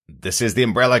This is the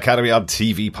Umbrella Academy on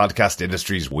TV podcast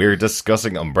industries. We're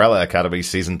discussing Umbrella Academy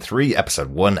Season 3,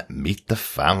 Episode 1, Meet the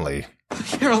Family.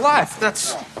 You're alive.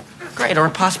 That's great, or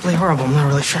possibly horrible. I'm not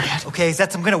really sure yet. Okay, is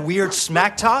that some kind of weird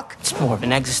smack talk? It's more of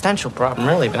an existential problem,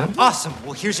 really, Ben. Awesome.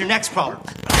 Well, here's your next problem.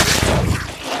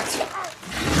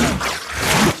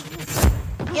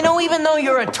 You know, even though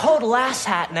you're a total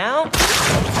asshat now,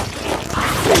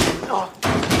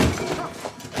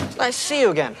 it's nice to see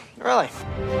you again. Really.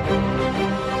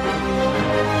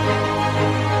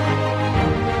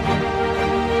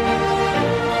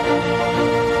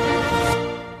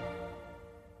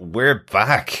 We're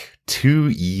back. 2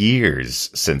 years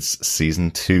since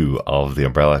Season 2 of the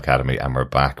Umbrella Academy, and we're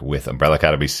back with Umbrella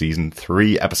Academy Season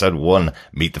 3, Episode 1,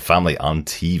 Meet the Family on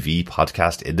TV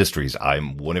podcast industries.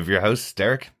 I'm one of your hosts,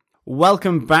 Derek.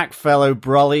 Welcome back, fellow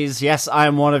brollies. Yes, I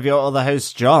am one of your other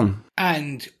hosts, John.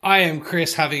 And I am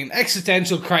Chris, having an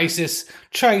existential crisis,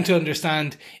 trying to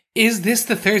understand, is this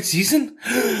the third season?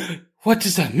 What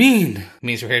does that mean? It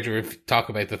means we're here to talk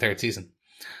about the third season.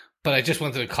 But I just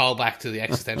wanted to call back to the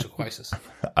existential crisis.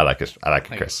 I like it,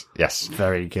 Chris. Yes.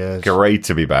 Very good. Great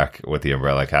to be back with the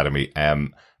Umbrella Academy.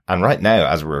 And right now,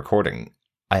 as we're recording,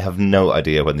 I have no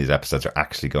idea when these episodes are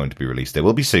actually going to be released. They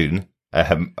will be soon.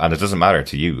 And it doesn't matter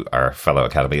to you, our fellow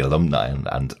Academy alumni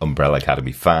and Umbrella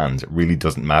Academy fans. It really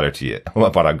doesn't matter to you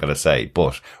what I'm going to say.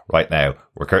 But right now,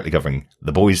 we're currently covering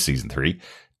The Boys Season 3,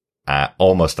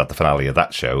 almost at the finale of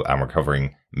that show. And we're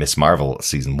covering Miss Marvel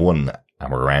Season 1.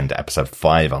 And we're around episode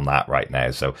 5 on that right now.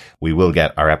 So we will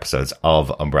get our episodes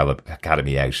of Umbrella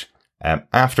Academy out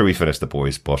after we finish The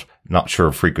Boys, but not sure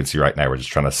of frequency right now. We're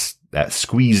just trying to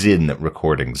squeeze in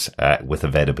recordings with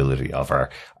availability of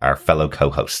our fellow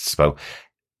co-hosts. So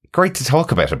great to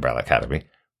talk about Umbrella Academy,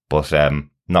 but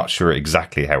not sure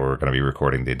exactly how we're going to be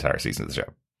recording the entire season of the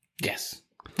show. Yes.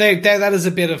 That is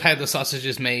a bit of how the sausage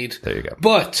is made. There you go.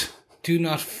 But do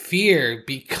not fear,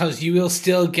 because you will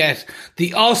still get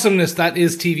the awesomeness that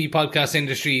is TV podcast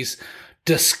industries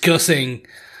discussing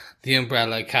the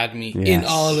Umbrella Academy in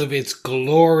all of its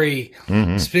glory.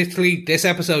 Mm-hmm. Specifically, this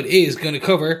episode is going to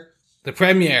cover the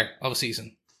premiere of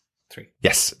season 3.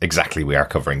 Yes, exactly. We are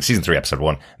covering Season 3, Episode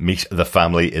 1, Meet the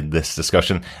Family in this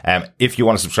discussion. If you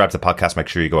want to subscribe to the podcast, make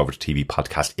sure you go over to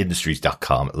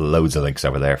tvpodcastindustries.com. Loads of links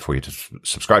over there for you to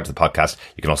subscribe to the podcast.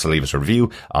 You can also leave us a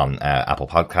review on Apple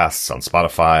Podcasts, on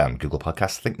Spotify, on Google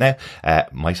Podcasts, I think now.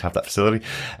 Might have that facility.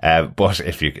 But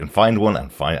if you can find one and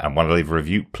want to leave a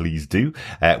review, please do.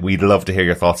 We'd love to hear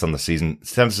your thoughts on the season.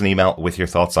 Send us an email with your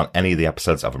thoughts on any of the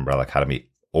episodes of Umbrella Academy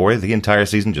or the entire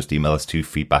season. Just email us to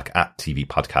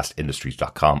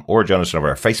feedback@tvpodcastindustries.com, or join us over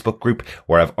our Facebook group,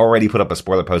 where I've already put up a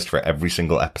spoiler post for every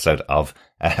single episode of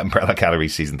Umbrella Academy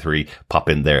Season 3. Pop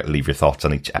in there, leave your thoughts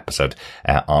on each episode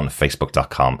on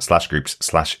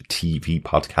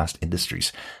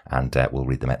facebook.com/groups/tvpodcastindustries, and we'll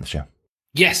read them out in the show.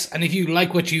 Yes, and if you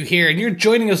like what you hear and you're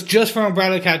joining us just for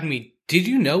Umbrella Academy, did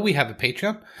you know we have a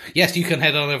Patreon? Yes, you can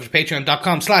head on over to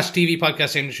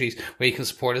patreon.com/tvpodcastindustries, where you can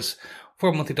support us for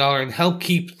a monthly $1 and help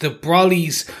keep the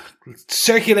brollies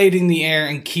circulating the air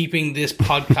and keeping this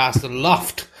podcast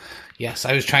aloft. Yes,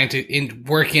 I was trying to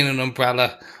work in an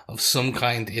umbrella of some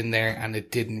kind in there, and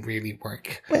it didn't really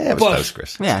work. Yeah, it was close,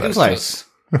 Chris. Yeah, it was close.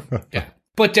 Yeah.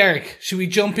 But Derek, should we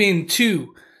jump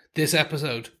into this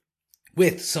episode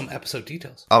with some episode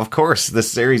details? Of course,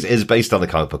 this series is based on the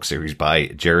comic book series by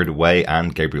Gerard Way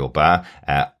and Gabriel Ba.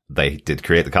 They did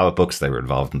create the comic books. They were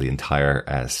involved in the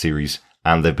entire series,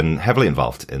 and they've been heavily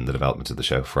involved in the development of the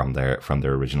show from their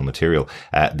original material.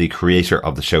 The creator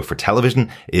of the show for television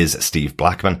is Steve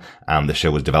Blackman, and the show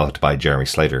was developed by Jeremy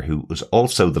Slater, who was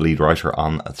also the lead writer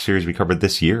on a series we covered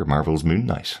this year, Marvel's Moon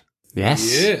Knight.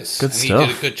 Yes. Good and stuff. He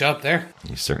did a good job there.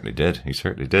 He certainly did.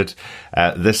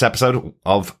 This episode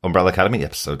of Umbrella Academy,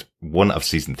 episode 1 of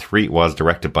season 3, was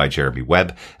directed by Jeremy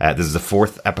Webb. This is the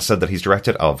 4th episode that he's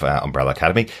directed of Umbrella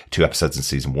Academy. 2 episodes in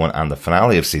season 1 and the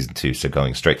finale of season 2. So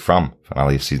going straight from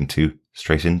finale of season 2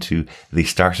 straight into the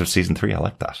start of season 3. I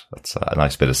like that. That's a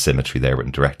nice bit of symmetry there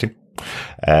in directing.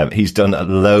 He's done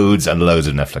loads and loads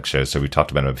of Netflix shows, so we've talked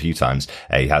about him a few times.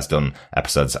 He has done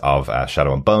episodes of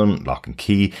Shadow and Bone, Lock and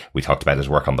Key. We talked about his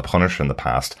work on The Punisher in the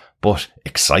past, but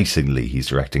excitingly, he's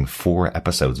directing 4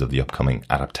 episodes of the upcoming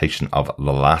adaptation of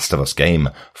The Last of Us game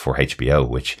for HBO,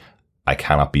 which I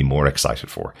cannot be more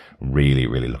excited for. Really,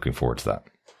 really looking forward to that.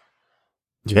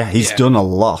 Yeah, he's done a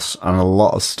lot and a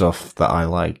lot of stuff that I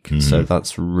like, so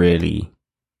that's really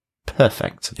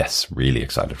perfect. Yes, really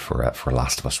excited for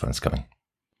Last of Us when it's coming.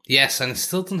 Yes, and it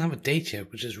still doesn't have a date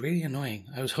yet, which is really annoying.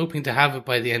 I was hoping to have it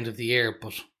by the end of the year,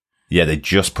 but Yeah, they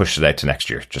just pushed it out to next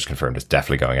year. Just confirmed it's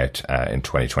definitely going out in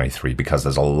 2023 because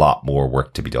there's a lot more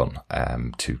work to be done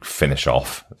to finish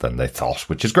off than they thought,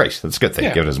 which is great. That's a good thing.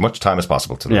 Yeah. Give it as much time as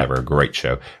possible to deliver a great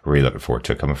show. Really looking forward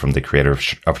to it, coming from the creator of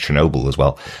Chernobyl as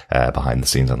well, behind the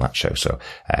scenes on that show. So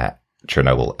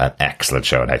Chernobyl, an excellent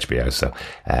show on HBO. So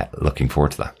looking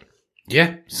forward to that.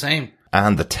 Yeah, same.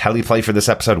 And the teleplay for this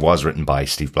episode was written by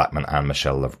Steve Blackman and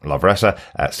Michelle Lovretta.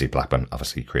 Steve Blackman,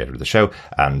 obviously creator of the show.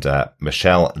 And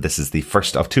Michelle, this is the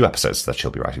first of 2 episodes that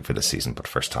she'll be writing for this season, but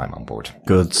first time on board.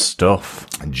 Good stuff.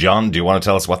 And John, do you want to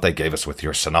tell us what they gave us with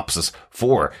your synopsis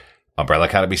for Umbrella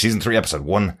Academy Season 3, Episode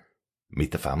 1,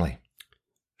 Meet the Family?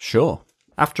 Sure.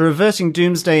 After averting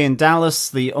doomsday in Dallas,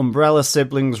 the Umbrella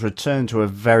siblings return to a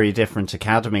very different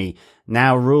academy,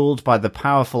 now ruled by the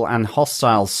powerful and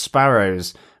hostile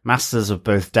Sparrows, masters of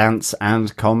both dance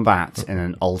and combat in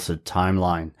an altered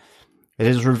timeline. It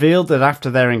is revealed that after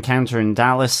their encounter in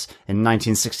Dallas in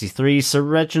 1963, Sir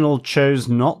Reginald chose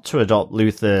not to adopt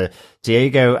Luther,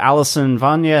 Diego, Allison,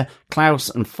 Vanya, Klaus,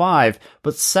 and 5,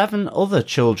 but 7 other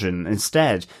children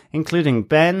instead, including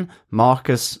Ben,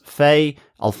 Marcus, Faye,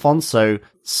 Alfonso,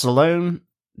 Salome,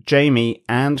 Jamie,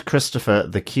 and Christopher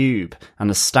the Cube,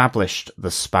 and established the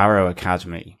Sparrow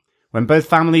Academy. When both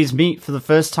families meet for the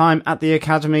first time at the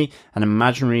Academy, an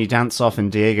imaginary dance-off in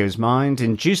Diego's mind,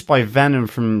 induced by venom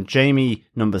from Jamie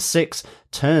number 6,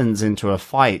 turns into a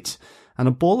fight, and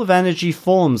a ball of energy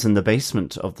forms in the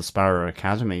basement of the Sparrow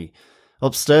Academy.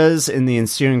 Upstairs, in the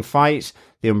ensuing fight,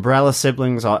 the Umbrella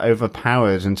siblings are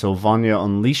overpowered until Vanya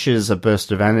unleashes a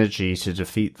burst of energy to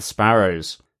defeat the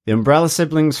Sparrows. The Umbrella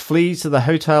siblings flee to the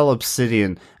Hotel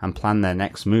Obsidian and plan their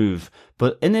next move,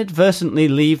 but inadvertently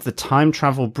leave the time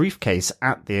travel briefcase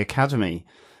at the Academy.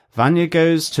 Vanya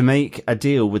goes to make a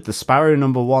deal with the Sparrow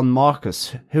number 1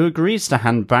 Marcus, who agrees to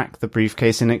hand back the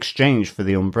briefcase in exchange for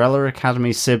the Umbrella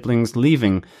Academy siblings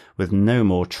leaving with no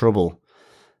more trouble.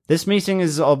 This meeting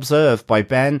is observed by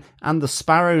Ben and the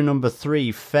Sparrow number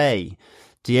 3 Faye.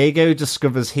 Diego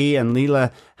discovers he and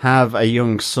Leela have a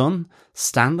young son,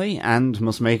 Stanley, and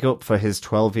must make up for his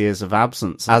 12 years of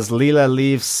absence, as Leela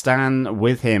leaves Stan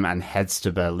with him and heads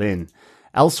to Berlin.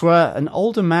 Elsewhere, an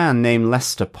older man named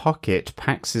Lester Pocket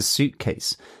packs his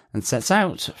suitcase and sets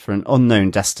out for an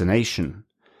unknown destination.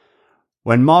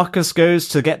 When Marcus goes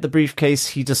to get the briefcase,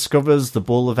 he discovers the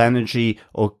ball of energy,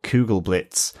 or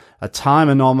Kugelblitz, a time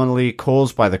anomaly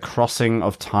caused by the crossing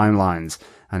of timelines,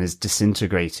 and is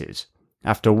disintegrated.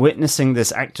 After witnessing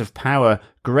this act of power,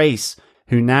 Grace,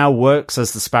 who now works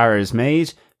as the Sparrow's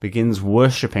maid, begins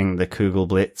worshipping the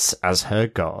Kugelblitz as her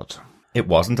god. It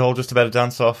wasn't all just about a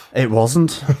dance-off. It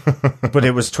wasn't, but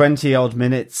it was 20-odd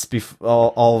minutes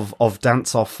of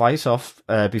dance-off, fight-off,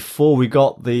 before we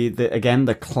got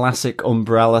the classic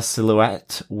Umbrella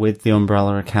silhouette with the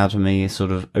Umbrella Academy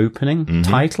sort of opening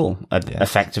title,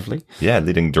 effectively. Yeah,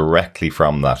 leading directly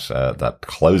from that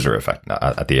closer effect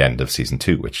at the end of Season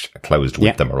 2, which closed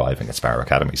with them arriving at Sparrow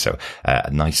Academy. So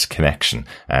a nice connection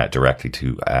directly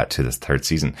to this 3rd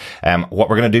season. What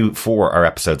we're going to do for our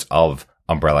episodes of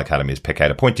Umbrella Academy is pick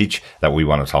out a point each that we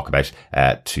want to talk about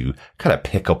to kind of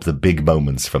pick up the big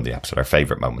moments from the episode, our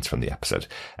favourite moments from the episode.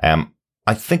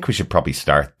 I think we should probably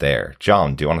start there.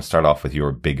 John, do you want to start off with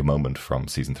your big moment from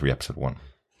Season 3, Episode 1?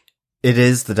 It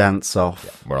is the dance-off.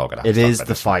 Yeah, we're all going to It is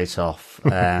the fight-off.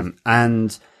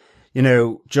 And, you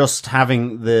know, just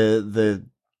having the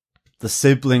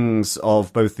siblings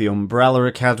of both the Umbrella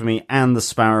Academy and the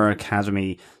Sparrow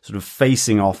Academy sort of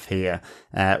facing off here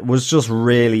was just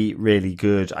really, really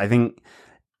good. I think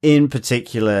in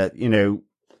particular, you know,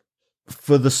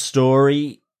 for the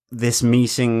story, this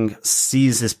meeting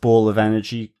sees this ball of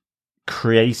energy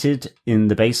created in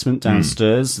the basement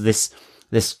downstairs, this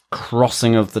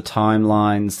crossing of the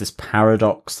timelines, this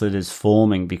paradox that is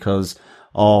forming because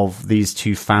of these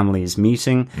two families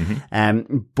meeting.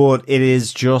 But it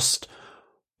is just,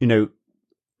 you know,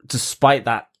 despite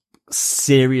that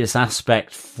serious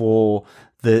aspect for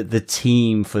the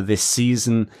team for this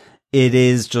season, it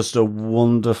is just a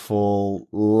wonderful,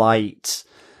 light,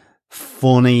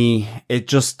 funny. It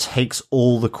just takes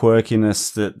all the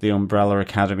quirkiness that the Umbrella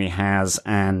Academy has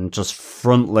and just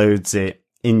front loads it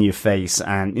in your face.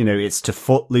 And, you know, it's to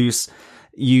Footloose.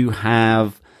 You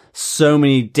have so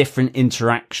many different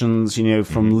interactions, you know,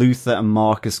 from Luther and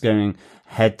Marcus going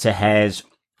head to head,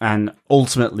 and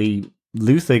ultimately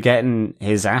Luther getting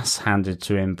his ass handed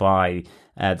to him by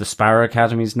the Sparrow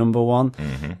Academy's number 1.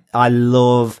 I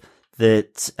love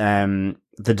that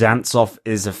the dance-off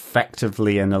is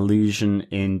effectively an illusion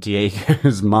in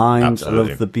Diego's mind. Absolutely. I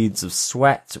love the beads of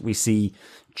sweat. We see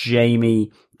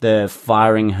Jamie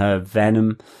firing her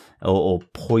venom or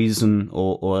poison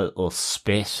or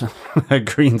spit, a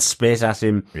green spit at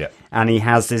him. Yeah. And he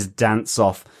has this dance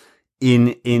off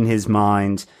in his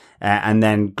mind. And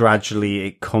then gradually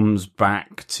it comes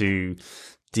back to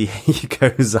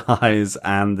Diego's eyes,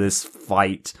 and this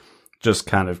fight just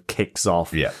kind of kicks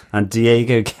off. Yeah. And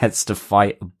Diego gets to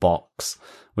fight a box,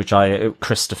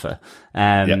 Christopher,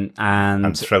 and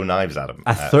throw knives at him.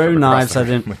 Throw knives at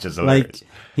him, which is hilarious. Like,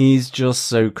 he's just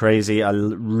so crazy. I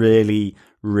really,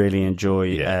 really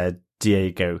enjoy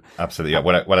Diego. Absolutely. Yeah.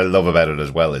 What I love about it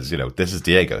as well is, this is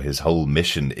Diego. His whole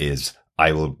mission is,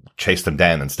 I will chase them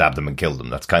down and stab them and kill them.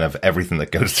 That's kind of everything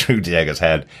that goes through Diego's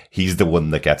head. He's the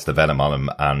one that gets the venom on him,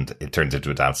 and it turns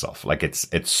into a dance-off. Like, it's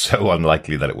so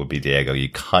unlikely that it would be Diego. You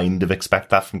kind of expect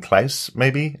that from Klaus,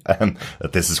 maybe,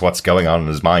 that this is what's going on in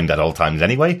his mind at all times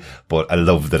anyway. But I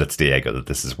love that it's Diego, that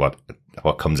this is what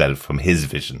comes out from his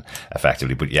vision,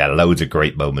 effectively. But yeah, loads of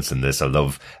great moments in this. I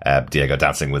love Diego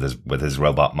dancing with his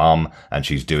robot mom, and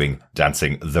she's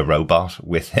dancing the robot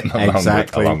with him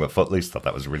along with Footloose. Thought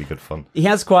that was really good fun. He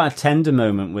has quite a tender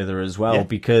moment with her as well,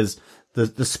 because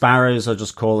the sparrows are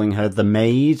just calling her the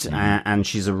maid, and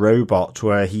she's a robot,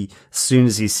 where as soon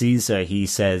as he sees her, he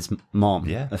says mom,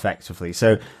 effectively.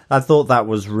 So I thought that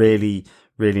was really,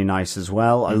 really nice as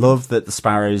well. I love that the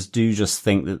sparrows do just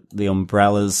think that the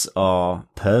umbrellas are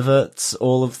perverts,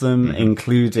 all of them,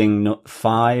 including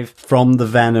 5, from the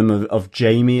venom of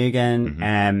Jamie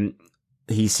again.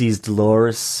 He sees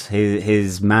Dolores,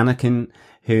 his mannequin,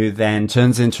 who then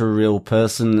turns into a real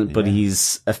person, but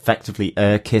he's effectively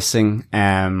kissing,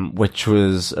 which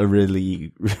was a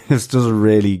really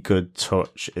good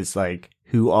touch. It's like,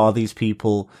 who are these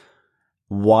people?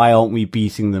 Why aren't we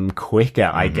beating them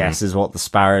quicker, I guess, is what the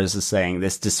sparrows are saying.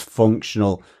 This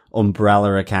dysfunctional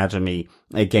Umbrella Academy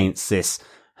against this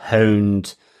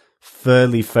honed,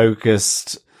 fairly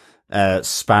focused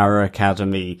Sparrow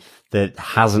Academy that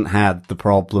hasn't had the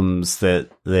problems that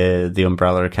the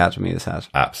Umbrella Academy has had.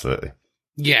 Absolutely.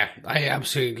 Yeah, I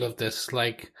absolutely love this.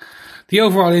 Like, the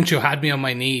overall intro had me on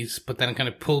my knees, but then it kind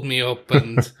of pulled me up,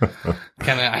 and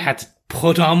I had to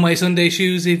put on my Sunday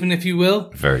shoes, even, if you will.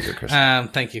 Very good, Chris.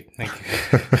 Thank you.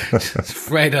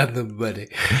 Right on the money.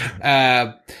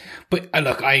 But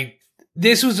look,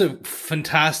 this was a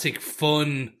fantastic,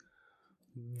 fun,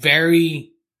 very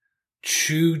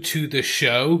true to the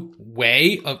show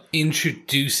way of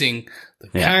introducing the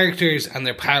characters and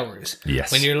their powers.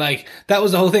 Yes. When you're like, that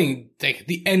was the whole thing. Like,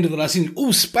 the end of the last season,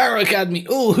 oh, Sparrow Academy,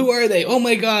 oh, who are they? Oh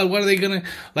my god, what are they gonna,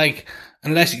 like,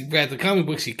 unless you read the comic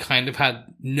books, you kind of had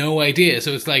no idea.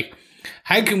 So it's like,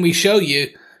 how can we show you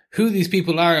who these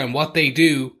people are and what they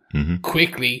do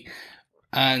quickly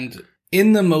and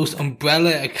in the most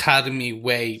Umbrella Academy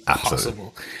way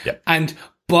possible? Yep. And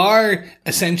bar,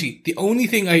 essentially, the only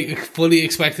thing I fully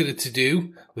expected it to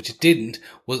do, which it didn't,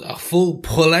 was a full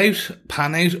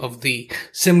pan out of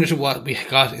similar to what we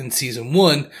got in season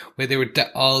 1, where they were,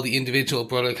 all the individual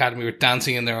Umbrella Academy were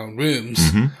dancing in their own rooms.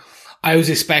 I was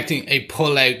expecting a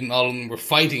pull out and all of them were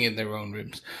fighting in their own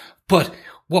rooms. But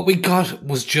what we got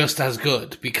was just as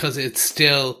good, because it's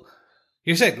still,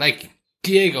 you're saying, like,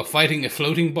 Diego fighting a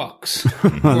floating box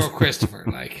or Christopher,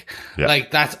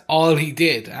 like that's all he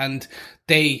did. And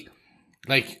they,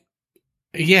 like,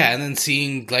 and then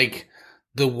seeing, like,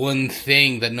 the one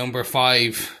thing that number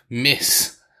 5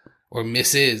 misses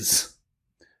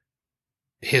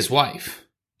his wife.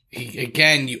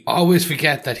 Again, you always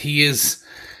forget that he is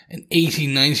an 80,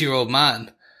 90-year-old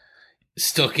man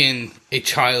stuck in a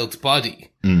child's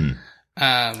body. He's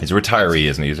a retiree,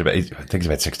 isn't he? I think he's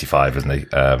about 65, isn't he?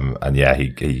 And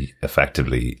he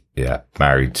effectively,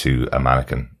 married to a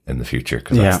mannequin in the future,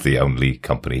 because that's the only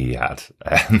company he had.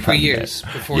 For years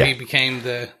before he became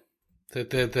the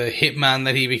hitman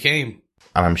that he became.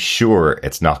 And I'm sure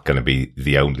it's not going to be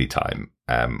the only time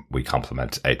we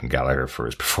compliment Aidan Gallagher for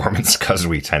his performance, because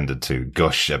we tended to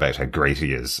gush about how great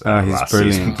he is last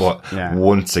season. But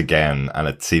once again, and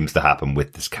it seems to happen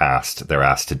with this cast, they're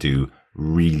asked to do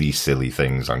really silly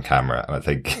things on camera, and I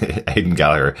think Aidan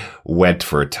Gallagher went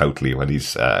for it totally when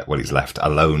he's left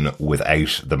alone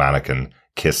without the mannequin,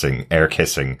 air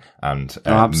kissing, and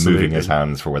moving his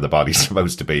hands for where the body's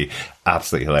supposed to be.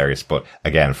 Absolutely hilarious. But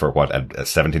again, for what, a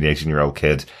 17, 18-year-old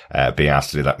kid being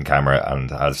asked to do that on camera, and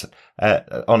has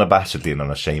unabashedly and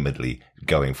unashamedly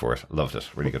going for it. Loved it.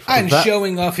 Really good fun. And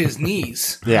showing off his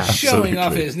knees. Showing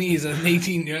off his knees as an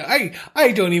 18-year-old.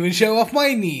 I don't even show off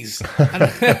my knees. And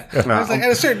I was like,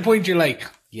 at a certain point, you're like,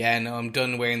 yeah, no, I'm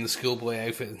done wearing the schoolboy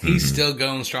outfit. He's still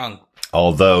going strong.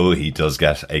 Although he does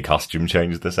get a costume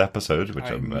change this episode, which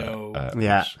I'm know.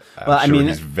 I'm sure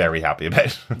he's very happy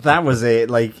about. That was it.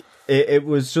 Like, it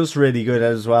was just really good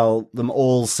as well. Them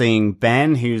all seeing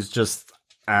Ben, who's just,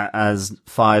 as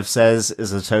Five says,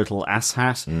 is a total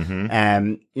asshat.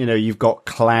 You know, you've got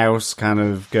Klaus kind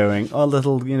of going, oh,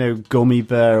 little, you know, gummy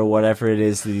bear or whatever it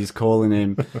is that he's calling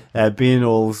him, being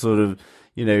all sort of,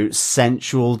 you know,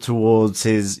 sensual towards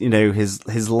his, you know,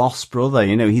 his lost brother.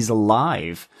 You know, he's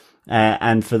alive.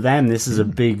 And for them, this is a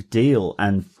big deal.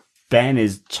 And Ben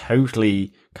is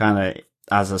totally kind of,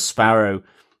 as a Sparrow,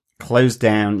 closed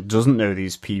down, doesn't know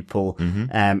these people.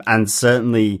 And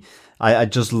certainly, I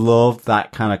just loved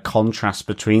that kind of contrast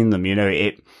between them. You know,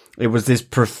 it was this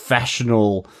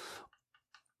professional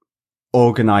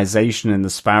organization in the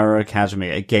Sparrow Academy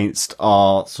against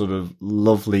our sort of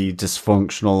lovely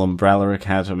dysfunctional Umbrella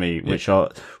Academy, which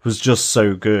was just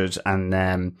so good.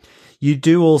 And you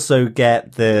do also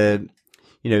get the,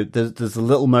 you know, there's a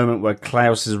little moment where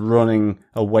Klaus is running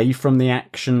away from the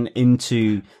action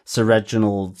into Sir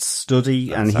Reginald's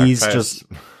study, and he's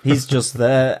just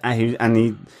there, and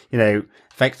he, you know,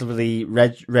 effectively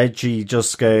Reggie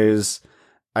just goes,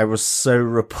 I was so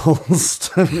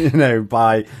repulsed, you know,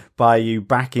 by you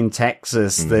back in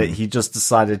Texas that he just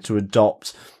decided to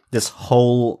adopt this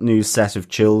whole new set of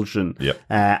children,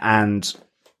 and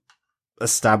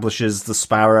establishes the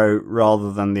Sparrow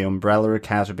rather than the Umbrella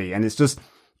Academy. And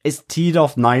it's teed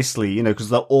off nicely, you know, because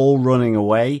they're all running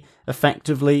away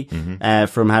effectively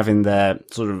from having their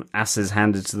sort of asses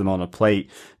handed to them on a plate.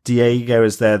 Diego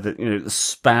is there that, you know, the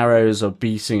Sparrows are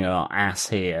beating our ass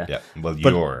here. Yeah, well,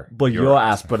 your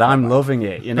ass, but I'm loving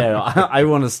it. You know, I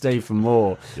want to stay for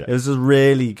more. Yeah. It was just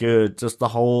really good. Just the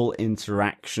whole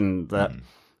interaction that,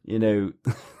 you know,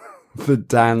 the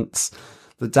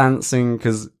dancing,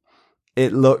 because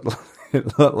it looked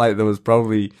like there was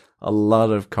probably a lot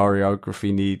of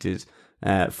choreography needed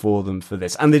for them for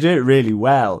this. And they do it really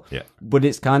well. Yeah. But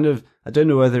it's kind of, I don't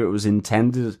know whether it was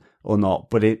intended or not,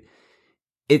 but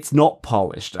it's not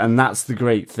polished. And that's the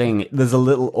great thing. There's a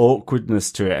little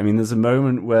awkwardness to it. I mean, there's a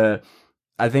moment where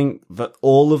I think that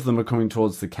all of them are coming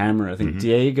towards the camera. I think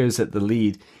Diego's at the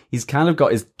lead. He's kind of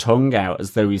got his tongue out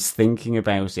as though he's thinking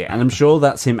about it. And I'm sure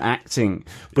that's him acting,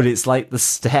 but it's like the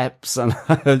steps, and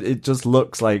it just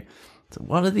looks like,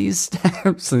 what are these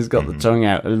steps? And he's got the tongue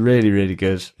out. It was really, really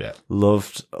good. Yeah.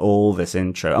 Loved all this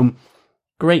intro.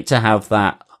 Great to have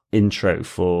that intro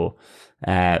for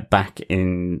back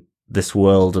in this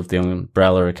world of the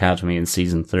Umbrella Academy in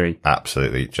season 3.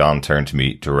 Absolutely. John turned to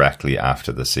me directly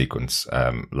after the sequence,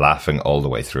 laughing all the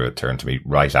way through it, turned to me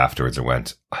right afterwards and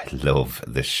went, I love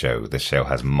this show. This show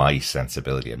has my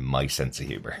sensibility and my sense of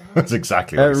humor. That's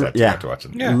exactly what I said to watch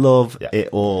it. Yeah. Love it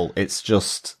all. It's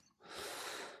just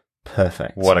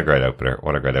perfect. What a great opener.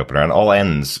 What a great opener. And all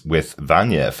ends with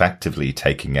Vanya effectively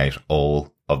taking out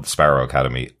all of the Sparrow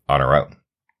Academy on her own.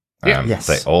 Yes.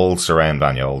 They all surround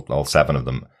Vanya, all 7 of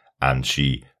them. And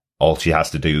all she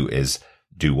has to do is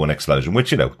do one explosion,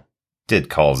 which, you know, did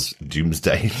cause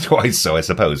doomsday twice. So I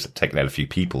suppose taking out a few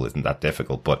people isn't that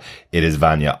difficult, but it is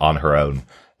Vanya on her own,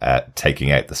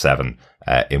 taking out the 7,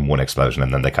 in one explosion.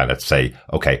 And then they kind of say,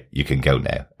 okay, you can go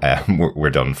now. We're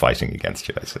done fighting against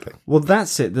you, basically. Well,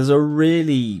 that's it. There's a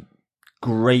really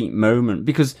great moment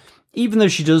because even though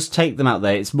she does take them out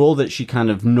there, it's more that she kind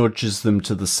of nudges them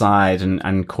to the side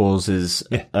and causes,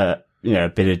 you know, a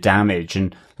bit of damage.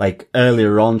 And like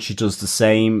earlier on, she does the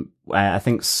same. I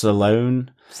think Sloane,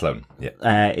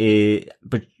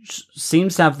 but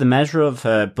seems to have the measure of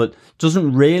her, but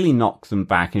doesn't really knock them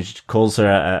back. And she calls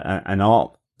her an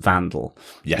art vandal,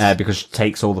 because she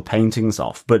takes all the paintings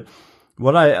off. But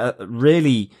what I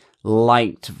really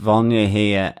liked Vanya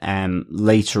here,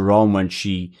 later on when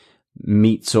she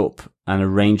meets up and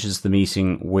arranges the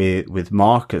meeting with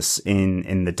Marcus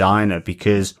in the diner,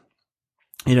 because,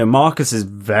 you know, Marcus is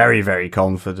very, very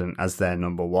confident as their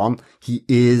number one. He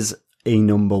is a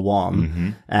number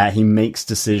one. He makes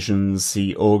decisions.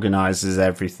 He organizes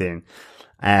everything.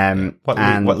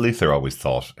 What Luther always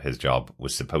thought his job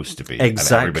was supposed to be.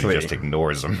 Exactly. And everybody just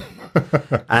ignores him.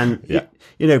 And,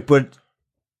 you know, but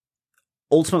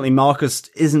ultimately Marcus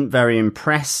isn't very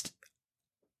impressed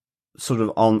sort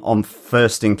of on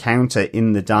first encounter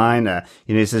in the diner.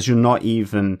 You know, he says, you're not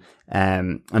even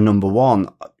a number one.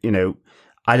 You know,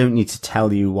 I don't need to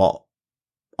tell you what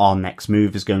our next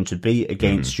move is going to be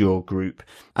against your group.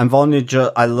 And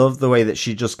Vanya, I love the way that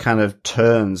she just kind of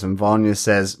turns, and Vanya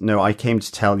says, no, I came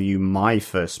to tell you my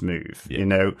first move. You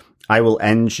know, I will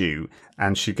end you.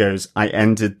 And she goes, I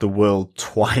ended the world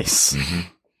twice.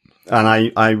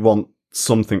 And I want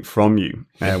something from you,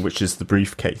 which is the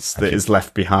briefcase that is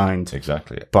left behind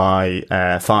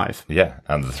by 5. Yeah,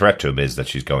 and the threat to him is that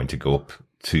she's going to go up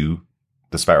to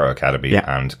the Sparrow Academy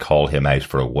and call him out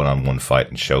for a one-on-one fight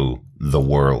and show the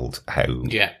world how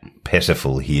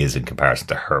pitiful he is in comparison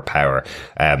to her power.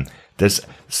 There's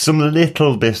some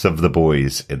little bit of the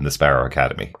boys in the Sparrow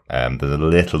Academy. There's a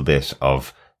little bit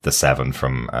of the Seven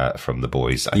from the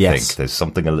boys. I think there's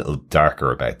something a little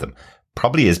darker about them.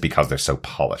 Probably is because they're so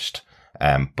polished.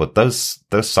 But those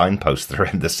signposts that are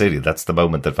in the city, that's the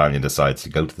moment that Vanya decides to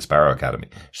go to the Sparrow Academy.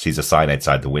 She sees a sign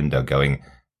outside the window going,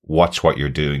 "Watch what you're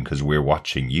doing because we're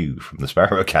watching you," from the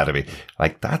Sparrow Academy.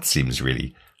 Like, that seems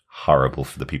really horrible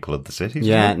for the people of the city.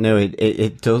 Yeah, no,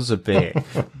 it does a bit.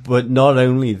 But not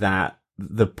only that,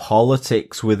 the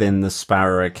politics within the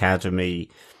Sparrow Academy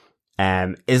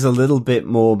is a little bit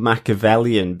more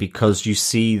Machiavellian, because you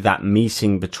see that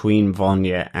meeting between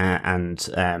Vanya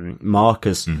and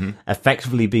Marcus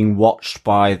effectively being watched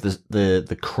by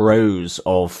the crows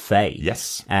of Faye.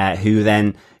 Yes. Who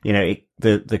then,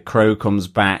 the crow comes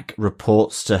back,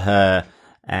 reports to her,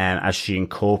 as she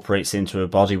incorporates into her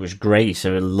body, which is great.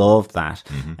 So I loved that.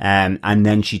 And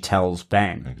then she tells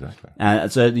Ben. Exactly.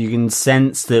 So you can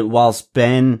sense that whilst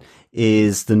Ben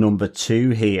is the number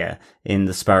 2 here in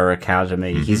the Sparrow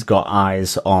Academy, he's got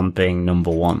eyes on being number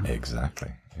 1. Exactly.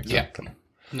 Yeah.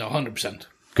 No, 100%.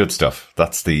 Good stuff.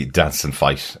 That's the dance and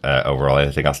fight overall.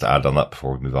 Anything else to add on that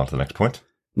before we move on to the next point?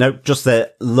 No, just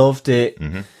that loved it.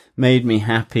 Made me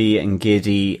happy and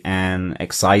giddy and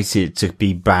excited to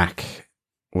be back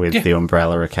with the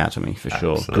Umbrella Academy, for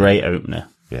sure. Great opener.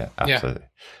 Yeah, absolutely.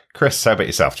 Chris, how about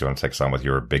yourself? Do you want to take us on with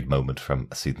your big moment from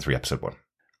season 3, episode 1?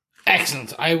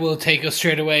 Excellent. I will take us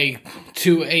straight away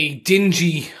to a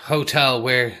dingy hotel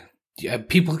where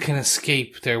people can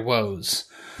escape their woes.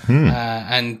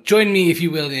 And join me, if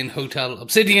you will, in Hotel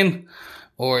Obsidian,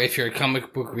 or if you're a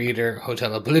comic book reader,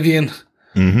 Hotel Oblivion.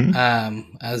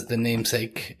 As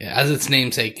its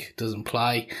namesake does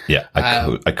imply. Yeah,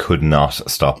 I could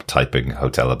not stop typing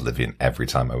Hotel Oblivion every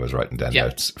time I was writing down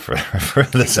notes for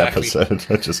this episode.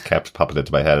 It just kept popping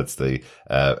into my head. It's the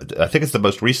I think it's the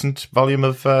most recent volume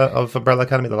of Umbrella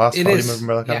Academy, the last volume of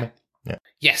Umbrella Academy. Yeah.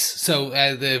 Yes. So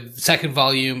the second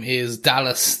volume is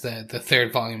Dallas. The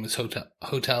third volume is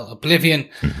Hotel Oblivion.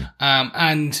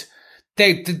 And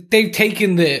they've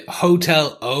taken the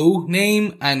Hotel O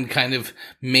name and kind of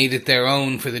made it their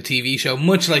own for the TV show,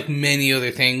 much like many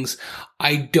other things.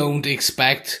 I don't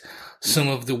expect some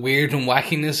of the weird and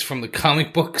wackiness from the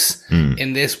comic books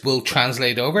in this will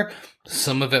translate over.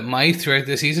 Some of it might throughout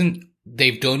the season.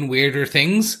 They've done weirder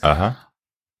things. I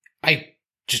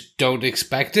just don't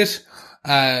expect it.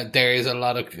 There is a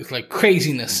lot of like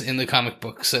craziness in the comic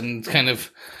books and kind of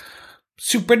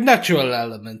supernatural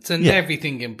elements and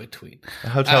everything in between. The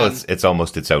hotel it's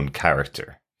almost its own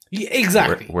character. Yeah,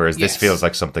 exactly. Whereas this feels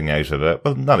like something out of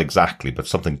well, not exactly, but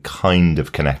something kind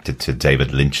of connected to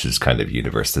David Lynch's kind of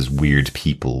universe. There's weird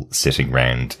people sitting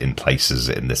around in places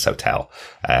in this hotel,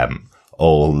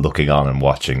 all looking on and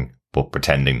watching, but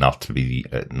pretending not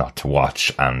to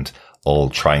watch, and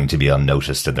all trying to be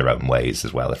unnoticed in their own ways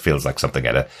as well. It feels like something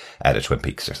out of Twin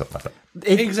Peaks or something like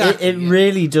that. It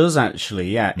really does, actually.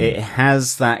 Yeah, it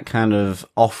has that kind of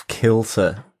off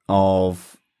kilter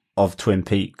of Twin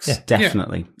Peaks.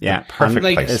 Definitely. Yeah, perfect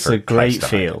place. It's a great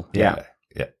feel. Yeah.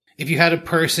 If you had a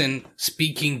person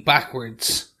speaking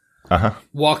backwards,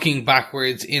 walking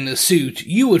backwards in a suit,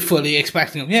 you would fully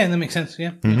expect them. Yeah, that makes sense.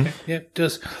 Yeah, okay. Yeah, it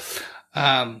does.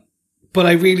 But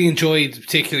I really enjoyed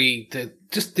particularly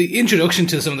the introduction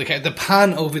to some of the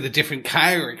pan over the different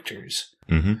characters.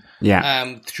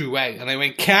 Throughout. And I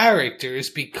went characters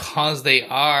because they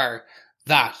are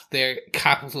that. They're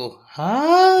capital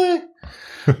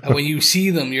and when you see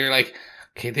them, you're like,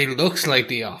 okay, they look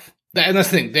slightly off. And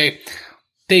that's the thing.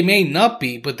 They may not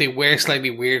be, but they wear slightly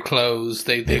weird clothes.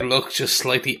 They look just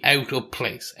slightly out of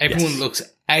place. Everyone looks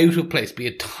out of place, be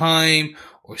it time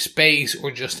or space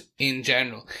or just in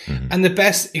general. And the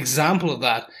best example of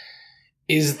that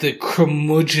is the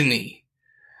curmudgeon-y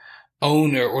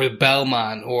owner or the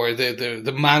bellman or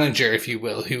the manager, if you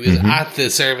will, who is at the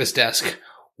service desk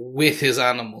with his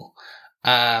animal.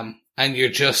 And you're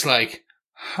just like,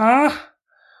 huh?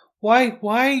 Why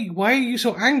are you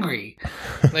so angry?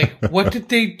 Like, what did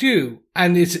they do?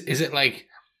 And is it like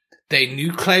they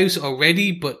knew Klaus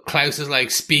already, but Klaus is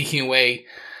like speaking away?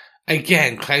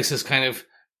 Again, Klaus is kind of,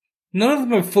 none of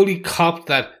them are fully copped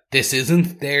that this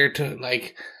isn't there to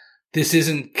like, this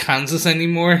isn't Kansas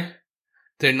anymore.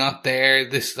 They're not there.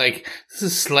 This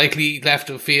is slightly left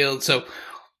of field. So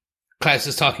Klaus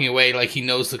is talking away like he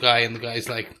knows the guy, and the guy's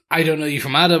like, I don't know you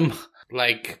from Adam.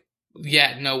 Like,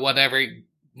 yeah, no, whatever.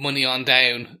 Money on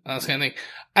down. That kind of thing.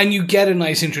 And you get a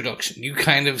nice introduction. You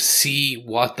kind of see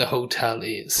what the hotel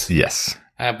is. Yes.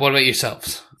 What about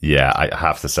yourselves? Yeah, I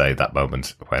have to say that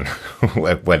moment when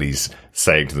when he's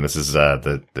saying to them, this is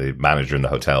the manager in the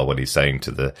hotel, when he's saying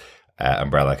to the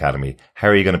Umbrella Academy, how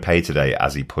are you going to pay today,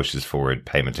 as he pushes forward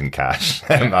payment in cash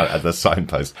at the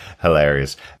signpost.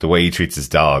 Hilarious. The way he treats his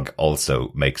dog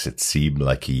also makes it seem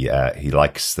like he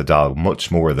likes the dog much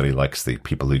more than he likes the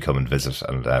people who come and visit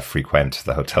and frequent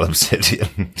the Hotel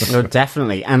Obsidian. No,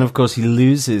 definitely. And of course he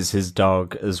loses his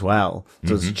dog as well,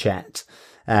 does Chet.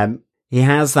 He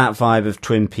has that vibe of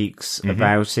Twin Peaks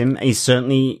about him. He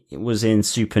certainly was in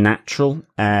Supernatural.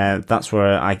 That's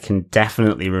where I can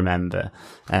definitely remember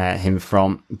him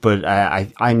from. But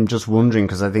I'm just wondering,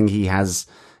 because I think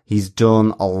he's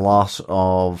done a lot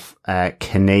of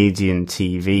Canadian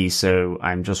TV. So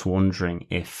I'm just wondering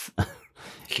if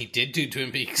he did do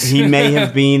Twin Peaks. he may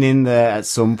have been in there at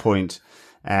some point,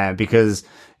 because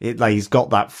he's got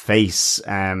that face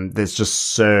that's just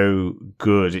so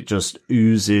good. It just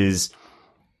oozes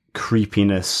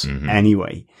creepiness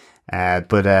anyway.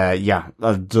 But I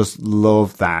just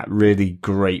love that. Really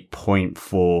great point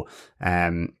for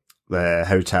the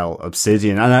Hotel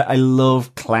Obsidian. And I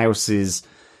love Klaus's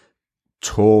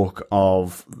talk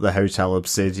of the Hotel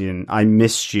Obsidian. I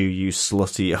missed you, you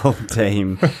slutty old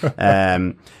dame.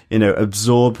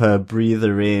 Absorb her, breathe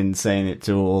her in, saying it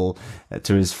to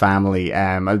his family.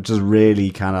 I just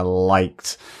really kind of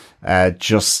liked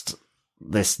just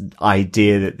this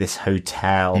idea that this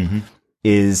hotel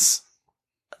is,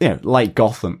 like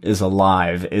Gotham, is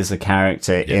alive, is a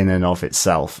character in and of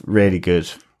itself. Really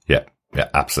good. Yeah,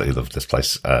 absolutely love this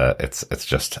place. It's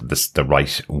just the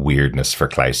right weirdness for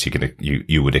Klaus.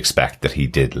 You would expect that he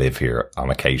did live here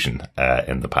on occasion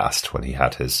in the past when he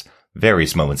had his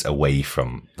various moments away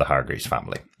from the Hargreaves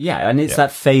family. Yeah, and it's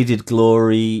that faded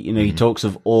glory. He talks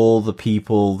of all the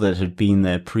people that had been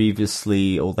there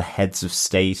previously, all the heads of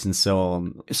state and so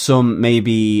on. Some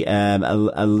maybe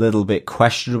a little bit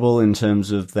questionable in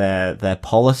terms of their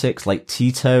politics, like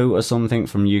Tito or something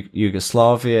from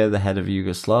Yugoslavia, the head of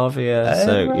Yugoslavia.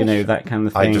 Right. That kind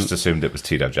of thing. I just assumed it was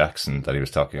Tito Jackson that he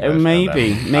was talking about.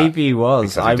 Maybe he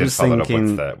was. I was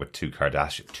thinking with two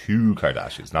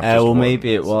Kardashians. Not just well, one.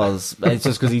 maybe it was. It's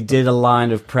just because he did a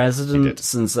line of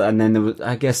presidents, and then there was,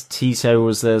 I guess Tito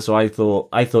was there, so I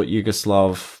thought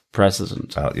Yugoslav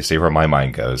president. Well, you see where my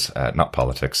mind goes. Not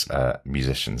politics,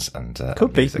 musicians and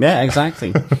could be. music. Yeah,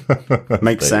 exactly.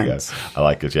 Makes sense. I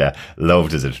like it. Yeah,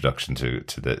 loved his introduction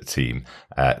to the team.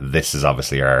 This is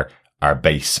obviously our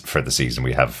base for the season.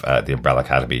 We have the Umbrella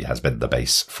Academy has been the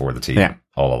base for the team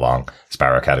all along.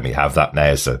 Sparrow Academy have that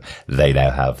now, so they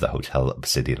now have the Hotel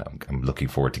Obsidian. I'm looking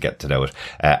forward to get to know it.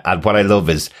 And what I love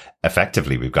is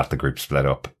effectively we've got the group split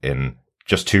up in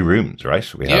just 2 rooms,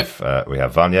 right? We have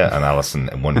Vanya and Alison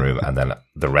in one room, and then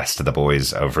the rest of the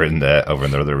boys over in the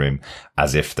other room,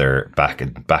 as if they're back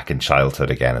in childhood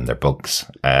again in their bunks.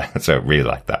 So I really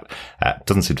like that.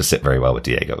 Doesn't seem to sit very well with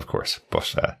Diego, of course,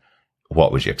 but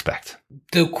what would you expect?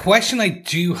 The question I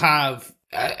do have,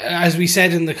 as we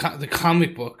said in the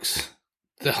comic books,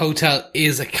 the hotel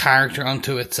is a character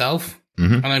unto itself.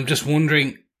 And I'm just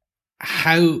wondering,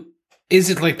 how is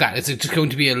it like that? Is it just going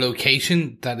to be a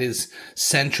location that is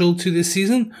central to this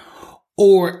season?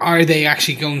 Or are they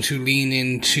actually going to lean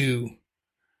into,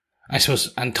 I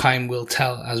suppose, and time will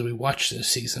tell as we watch this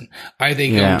season, are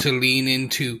they going to lean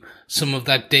into some of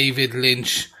that David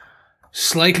Lynch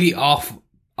slightly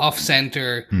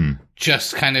off-center,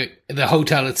 just kind of the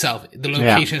hotel itself, the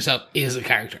location itself is a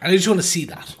character. And I just want to see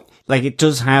that. Like, it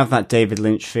does have that David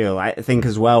Lynch feel, I think,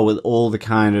 as well, with all the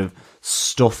kind of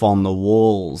stuff on the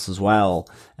walls as well.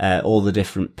 All the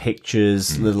different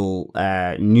pictures, little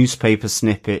newspaper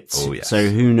snippets. Oh, yes. So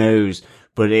who knows?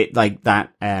 But it, like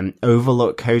that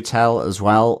Overlook Hotel as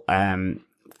well,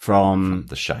 from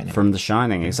The Shining. From The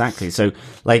Shining, exactly. So,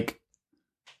 like,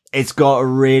 it's got a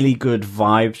really good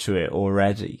vibe to it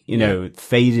already.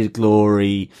 Faded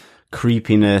glory,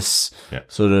 creepiness,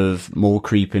 sort of more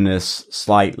creepiness,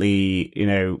 slightly,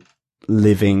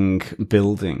 living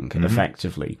building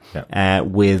effectively,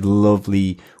 with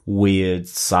lovely, weird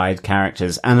side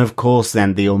characters. And of course,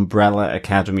 then the Umbrella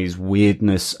Academy's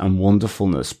weirdness and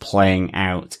wonderfulness playing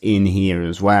out in here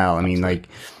as well. I mean, I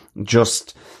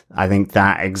think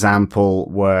that example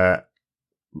where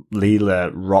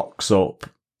Leela rocks up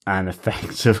and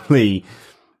effectively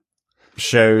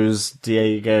shows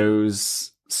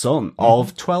Diego's son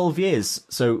of 12 years.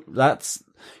 So that's,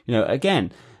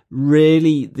 again,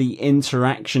 really the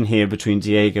interaction here between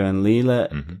Diego and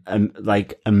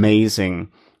Leela,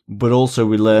 amazing. But also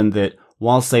we learned that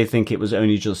whilst they think it was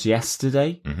only just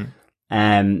yesterday,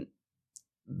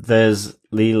 there's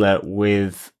Leela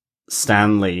with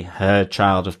Stanley, her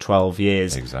child of 12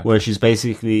 years, where she's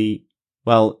basically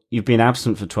well, you've been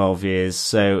absent for 12 years,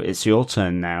 so it's your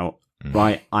turn now.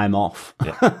 Right, I'm off.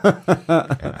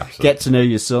 Get to know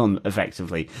your son,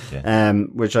 effectively,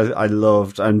 which I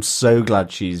loved. I'm so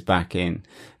glad she's back in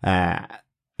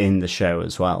the show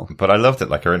as well. But I loved it.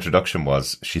 Like, her introduction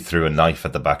was she threw a knife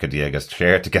at the back of Diego's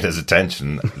chair to get his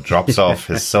attention, drops off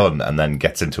his son, and then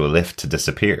gets into a lift to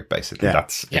disappear. Basically,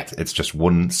 it's just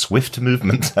one swift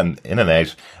movement and in and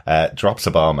out, drops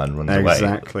a bomb and runs away.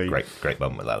 Exactly. Great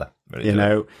moment with Ella. Really you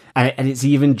know, and it's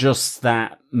even just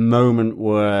that moment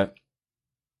where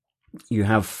you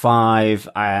have Five,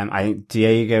 I think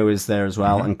Diego is there as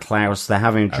well, and Klaus, they're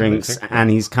having drinks, and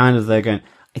he's kind of there going,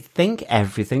 I think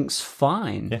everything's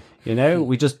fine. Yeah. You know,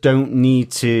 we just don't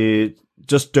need to,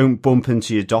 just don't bump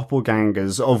into your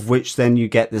doppelgangers, of which then you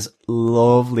get this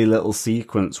lovely little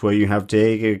sequence where you have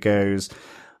Diego goes,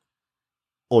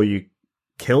 or you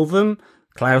kill them,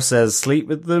 Klaus says sleep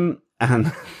with them,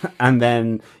 and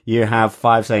then you have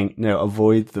Five saying, no,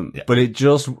 avoid them. Yeah. But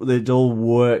it all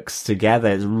works together.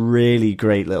 It's a really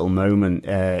great little moment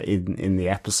in the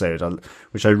episode,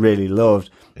 which I really loved.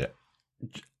 Yeah.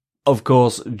 Of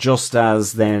course, just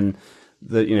as then,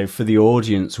 for the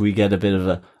audience, we get a bit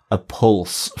of a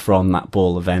pulse from that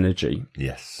ball of energy.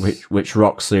 Yes. Which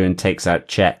rocks through and takes out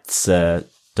Chet's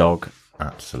dog.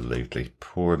 Absolutely.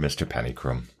 Poor Mr.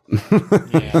 Pennycrumb.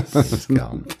 Yes. He's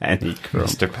gone. Pennycrumb.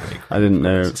 Mr. Pennycrumb. I didn't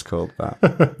know it's called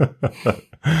that.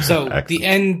 So the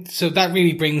end. So that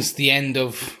really brings the end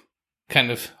of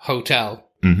kind of Hotel,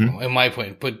 in my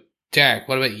point. But Derek,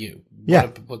 what about you?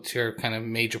 Yeah. What's your kind of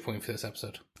major point for this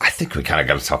episode? I think we kind of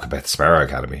got to talk about the Sparrow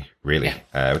Academy, really.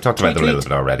 We talked about them a little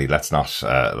bit already. Let's not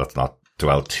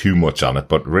dwell too much on it,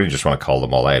 but really just want to call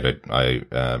them all out.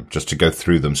 I just to go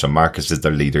through them. So Marcus is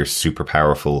their leader, super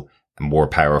powerful, more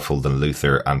powerful than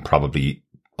Luther, and probably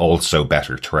also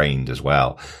better trained as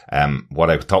well. What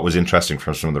I thought was interesting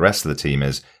from some of the rest of the team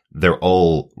is they're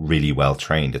all really well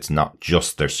trained. It's not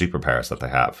just their superpowers that they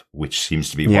have, which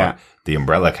seems to be what the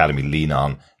Umbrella Academy lean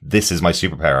on. This is my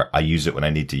superpower. I use it when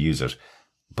I need to use it.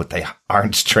 But they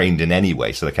aren't trained in any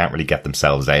way, so they can't really get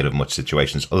themselves out of much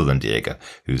situations other than Diego,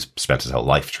 who's spent his whole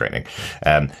life training.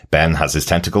 Ben has his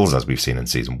tentacles, as we've seen in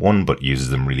season 1, but uses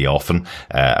them really often,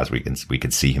 as we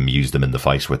can see him use them in the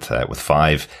fight with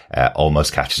Five,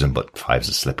 almost catches him, but Five's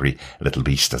a slippery little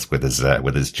beast with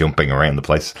his jumping around the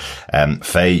place.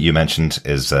 Faye, you mentioned,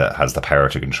 has the power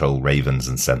to control ravens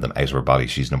and send them out of her body.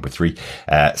 She's number 3,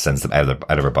 sends them out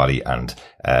of her body, and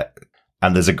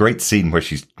there's a great scene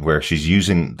where she's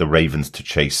using the ravens to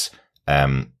chase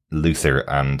Luther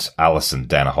and Allison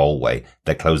down a hallway.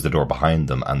 They close the door behind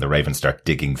them, and the ravens start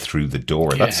digging through the door.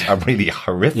 Yeah. That's a really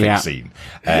horrific scene,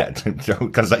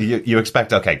 because you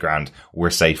expect, okay, grand,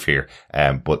 we're safe here,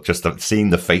 but just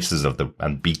seeing the faces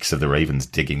and beaks of the ravens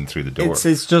digging through the door.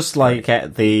 It's just like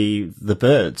the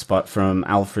birds, but from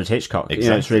Alfred Hitchcock.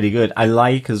 Exactly. It's really good. I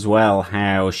like as well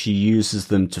how she uses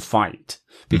them to fight,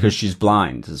 because she's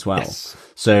blind as well. Yes.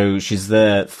 So she's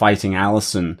there fighting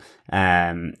Allison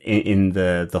in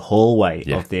the hallway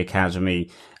of the academy,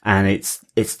 and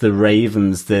it's the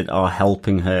ravens that are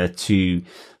helping her to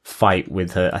fight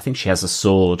with her. I think she has a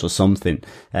sword or something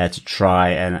to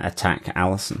try and attack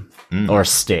Allison, or a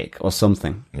stick or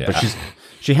something. Yeah. But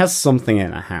she has something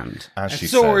in her hand. A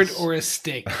sword or a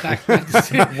stick. That's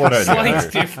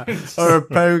slight difference. Or a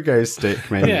pogo stick,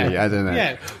 maybe. I don't know.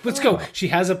 Yeah, let's go. She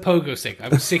has a pogo stick.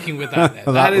 I'm sticking with that.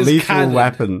 That is lethal canon.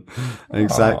 Weapon.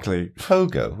 Exactly.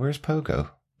 Pogo. Where's Pogo?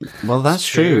 Well, that's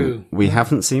true. We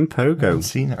haven't seen Pogo. We haven't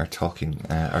seen our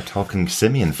talking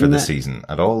simian for the season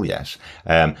at all yet.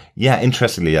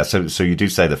 Interestingly, so you do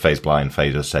say that Faye's blind.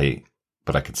 Faye does say,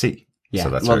 but I can see. Yeah.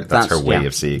 So that's her way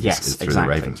of seeing is through the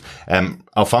ravens.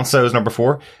 Alfonso is number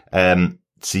 4.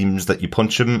 Seems that you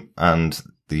punch him and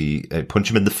punch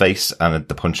him in the face, and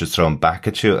the punch is thrown back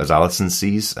at you, as Allison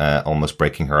sees, almost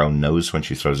breaking her own nose when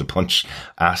she throws a punch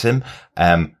at him.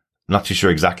 Not too sure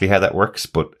exactly how that works,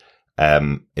 but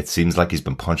it seems like he's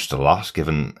been punched a lot,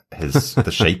 given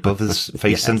the shape of his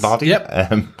face and body. Yep.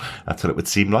 That's what it would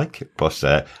seem like.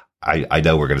 But I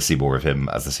know we're going to see more of him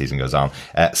as the season goes on.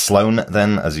 Sloane,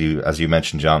 then, as you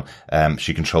mentioned, John,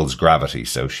 she controls gravity,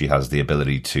 so she has the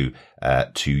ability to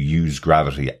use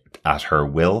gravity at her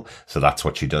will. So that's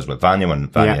what she does with Vanya. When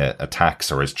Vanya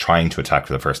attacks or is trying to attack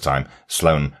for the first time,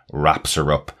 Sloane wraps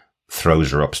her up,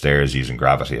 throws her upstairs using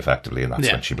gravity effectively, and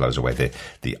that's when she blows away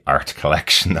the art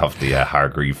collection of the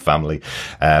Hargreave family.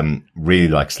 Really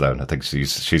like Sloane. I think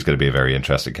she's going to be a very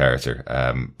interesting character,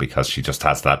 because she just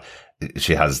has that.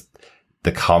 She has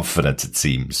the confidence, it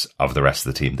seems, of the rest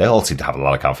of the team. They all seem to have a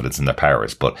lot of confidence in their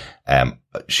powers, but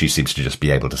she seems to just be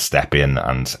able to step in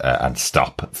and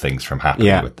stop things from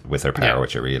happening with her power,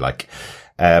 which I really like.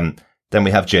 Then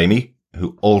we have Jamie,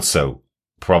 who also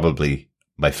probably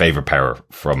my favorite power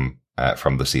from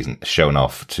the season, shown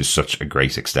off to such a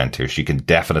great extent here. She can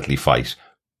definitely fight,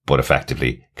 but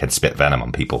effectively can spit venom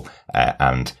on people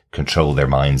and control their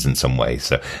minds in some way.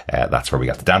 So that's where we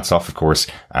got the dance off, of course,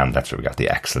 and that's where we got the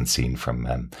excellent scene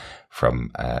from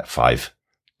 5.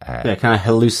 Kind of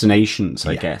hallucinations,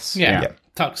 I guess. Yeah.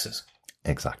 Toxis.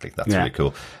 Exactly. That's really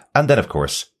cool. And then, of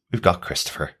course, we've got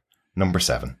Christopher, number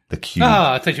 7, the Cube.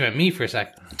 Oh, I thought you meant me for a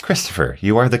second. Christopher,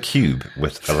 you are the Cube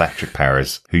with electric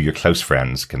powers, who your close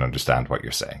friends can understand what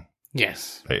you're saying.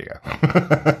 Yes. There you go.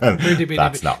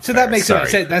 That's not so fair. that makes Sorry.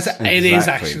 sense. It is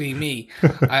actually me.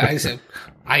 I said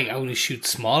I only shoot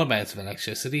small amounts of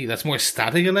electricity. That's more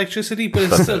static electricity, but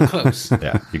it's still close.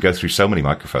 Yeah, you go through so many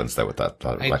microphones though with that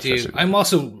I electricity. do. I'm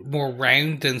also more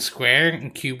round than square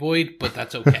and cuboid, but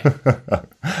that's okay.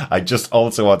 I just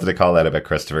also wanted to call out about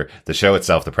Christopher. The show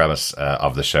itself, the premise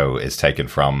of the show is taken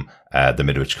from the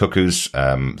Midwich Cuckoos,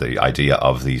 the idea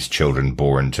of these children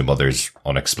born to mothers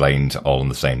unexplained all on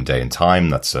the same day and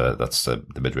time. That's the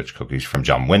Midwich Cuckoos from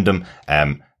John Wyndham.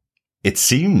 It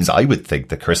seems, I would think,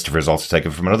 that Christopher is also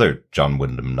taken from another John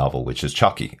Wyndham novel, which is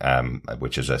Chucky,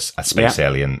 which is a space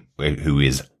alien who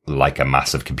is like a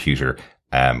massive computer,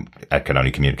 can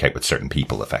only communicate with certain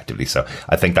people effectively. So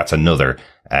I think that's another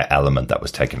element that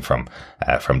was taken from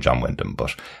John Wyndham.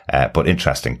 But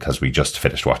interesting, because we just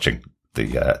finished watching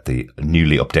the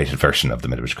newly updated version of the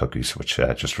Midwich Cuckoos, which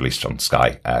just released on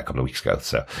Sky a couple of weeks ago.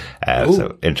 So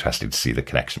interesting to see the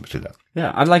connection between them.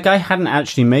 Yeah, I hadn't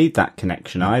actually made that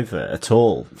connection either at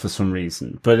all for some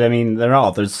reason. But I mean,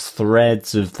 there's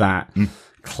threads of that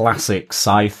classic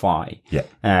sci-fi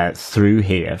through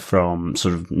here from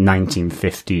sort of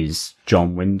 1950s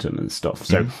John Wyndham and stuff.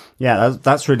 So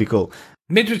that's really cool.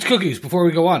 Midwich Cuckoos, before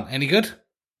we go on, any good?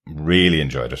 Really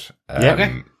enjoyed it.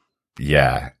 Okay.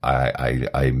 Yeah,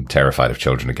 I'm terrified of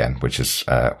children again, which is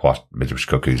what Midwich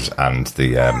Cuckoos and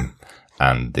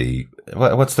the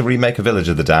what's the remake of Village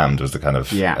of the Damned was the kind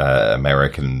of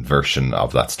American version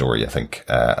of that story, I think,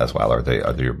 as well, or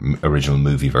the original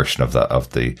movie version of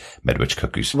the Midwich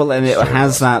Cuckoos. Well, and it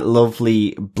has that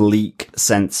lovely bleak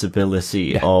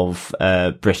sensibility of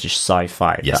British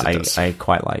sci-fi that I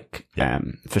quite like,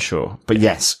 for sure. But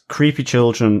yes, creepy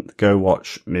children, go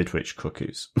watch Midwich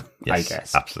Cuckoos. Yes, I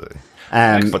guess absolutely.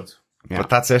 But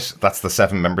that's it. That's the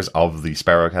 7 members of the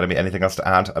Sparrow Academy. Anything else to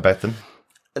add about them?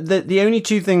 The only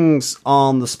 2 things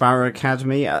on the Sparrow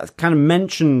Academy, I kind of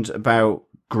mentioned about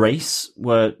Grace,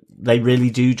 where they really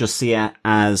do just see her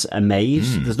as a maid.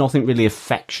 There's nothing really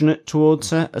affectionate towards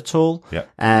her at all. Yeah.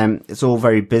 It's all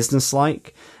very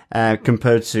businesslike,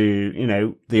 compared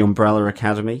to, the Umbrella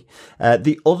Academy.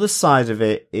 The other side of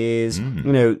it is,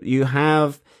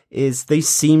 they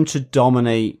seem to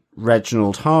dominate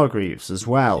Reginald Hargreaves as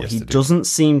well. Yes, he doesn't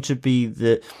seem to be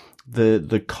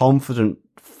the confident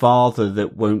father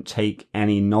that won't take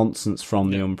any nonsense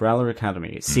from the Umbrella Academy.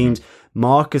 It seems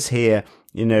Marcus here,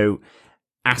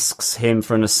 asks him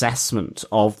for an assessment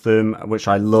of them, which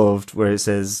I loved, where it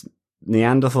says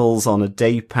Neanderthals on a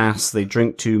day pass, they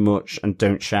drink too much and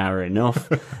don't shower enough.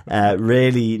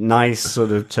 Really nice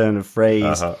sort of turn of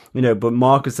phrase, but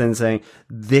Marcus then saying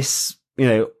this,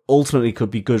 ultimately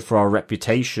could be good for our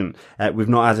reputation. We've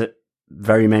not had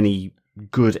very many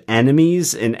good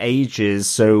enemies in ages,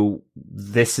 so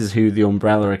this is who the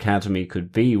Umbrella Academy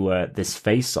could be, where this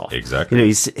face off.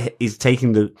 Exactly. He's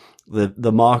taking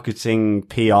the marketing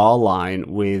PR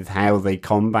line with how they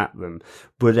combat them.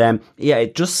 But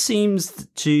it just seems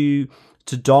to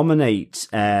dominate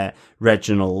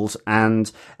Reginald,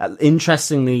 and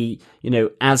interestingly,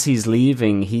 as he's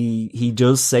leaving, he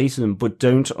does say to them, but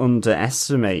don't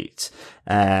underestimate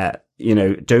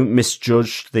don't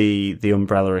misjudge the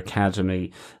Umbrella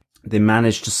Academy. They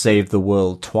managed to save the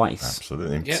world twice.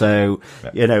 Absolutely. Yeah. So,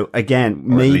 again,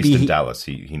 or maybe at least in Dallas,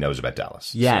 he knows about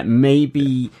Dallas. Yeah, so.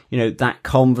 Maybe, that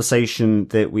conversation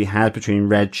that we had between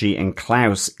Reggie and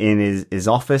Klaus in his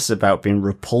office about being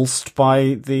repulsed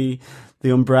by the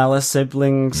Umbrella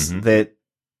siblings, that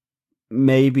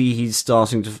maybe he's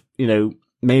starting to,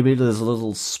 maybe there's a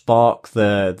little spark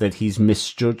there that he's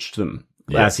misjudged them.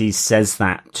 Yeah. As he says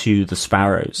that to the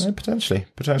Sparrows. Yeah, potentially.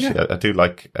 Yeah. I do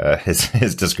like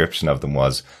his description of them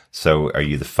was, so are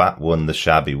you the fat one, the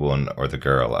shabby one, or the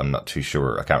girl? I'm not too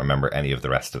sure. I can't remember any of the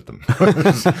rest of them.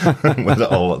 With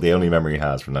the only memory he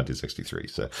has from 1963.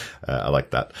 So I like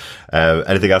that.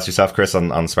 Anything else yourself, Chris,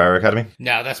 on Sparrow Academy?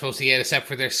 No, that's mostly it, except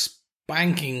for their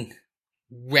spanking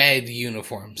red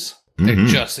uniforms. They're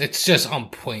it's just on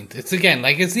point. It's again,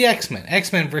 like it's the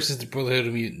X-Men versus the Brotherhood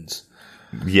of Mutants.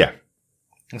 Yeah.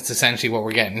 That's essentially what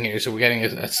we're getting here. So we're getting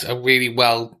a really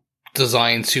well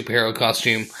designed superhero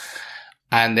costume,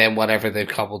 and then whatever they've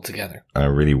cobbled together.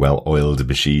 A really well-oiled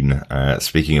machine.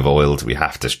 Speaking of oiled, we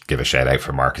have to give a shout-out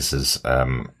for Marcus's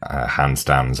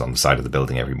handstands on the side of the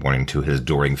building every morning to his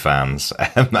adoring fans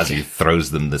as he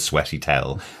throws them the sweaty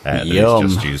towel that he's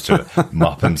just used to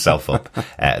mop himself up.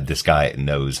 This guy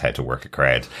knows how to work a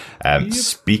crowd.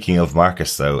 Speaking of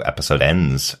Marcus, though, episode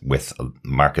ends with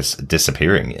Marcus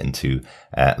disappearing into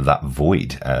that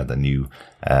void, the new...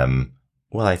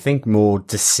 Well, I think more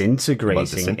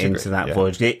disintegrating into that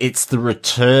void. It's the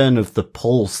return of the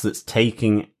pulse that's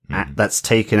taken out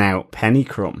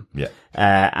Pennycrum. Yeah.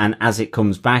 And as it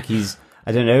comes back, he's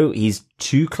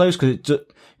too close because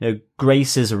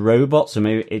Grace is a robot, so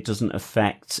maybe it doesn't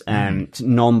affect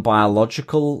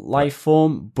non-biological life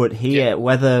form. But here,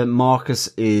 whether Marcus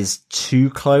is too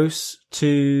close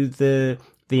to the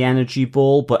energy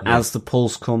ball, but as the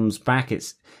pulse comes back,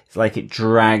 it's like it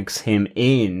drags him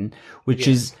in, which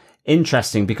is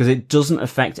interesting because it doesn't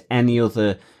affect any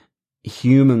other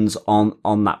humans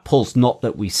on that pulse. Not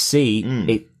that we see.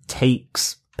 It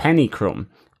takes Pennycrum.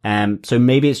 So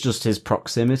maybe it's just his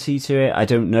proximity to it. I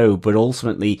don't know, but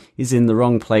ultimately he's in the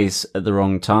wrong place at the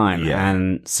wrong time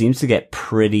and seems to get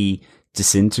pretty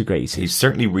disintegrated. He's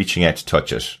certainly reaching out to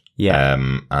touch it. Yeah.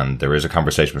 And there is a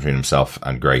conversation between himself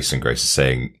and Grace is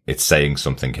saying, it's saying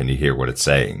something. Can you hear what it's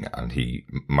saying? And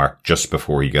just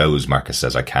before he goes, Marcus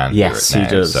says, I can hear it now. Yes, he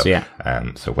does, so,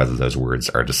 so whether those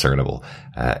words are discernible,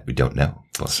 we don't know.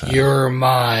 But, You're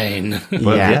mine.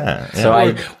 But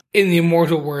So in the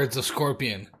immortal words of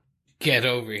Scorpion, get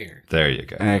over here. There you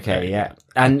go. Okay, yeah.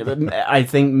 And I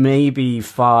think maybe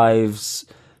Five's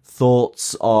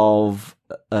thoughts of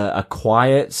a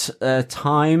quiet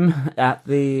time at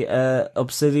the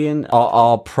Obsidian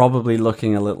are probably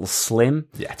looking a little slim.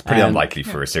 Yeah, it's pretty unlikely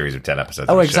for a series of 10 episodes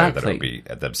that it'll be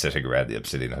them sitting around the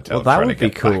Obsidian Hotel that trying would to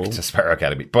get be cool. back to Sparrow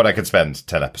Academy. But I could spend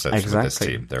 10 episodes with this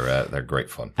team. They're great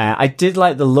fun. I did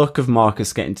like the look of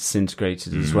Marcus getting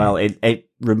disintegrated as well. It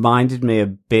reminded me a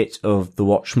bit of the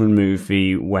Watchmen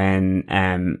movie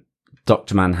when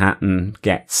Dr. Manhattan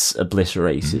gets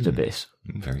obliterated a bit.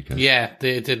 Very good. Yeah,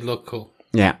 they did look cool.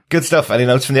 Yeah. Good stuff. Any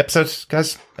notes from the episode,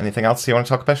 guys? Anything else you want to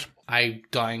talk about? I'm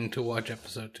dying to watch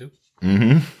episode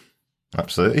 2.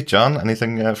 Absolutely. John,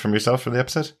 anything from yourself from the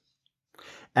episode?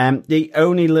 The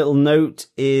only little note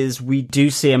is we do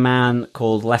see a man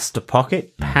called Lester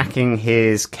Pocket packing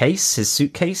his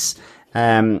suitcase.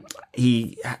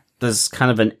 There's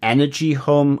kind of an energy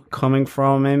hum coming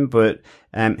from him, but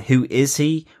who is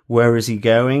he? Where is he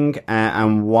going?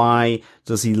 And why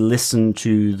does he listen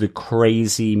to the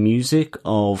crazy music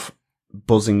of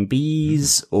buzzing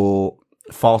bees or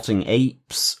farting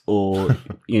apes or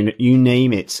you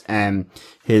name it?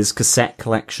 His cassette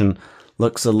collection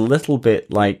looks a little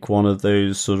bit like one of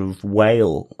those sort of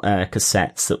whale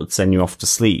cassettes that would send you off to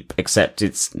sleep, except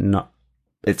it's not.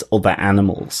 It's other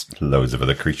animals. Loads of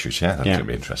other creatures, that's going to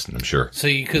be interesting, I'm sure. So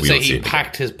you could say he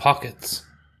packed his pockets.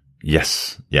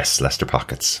 Yes, Lester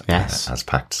Pockets. Yes. Has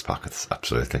packed his pockets,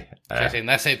 absolutely.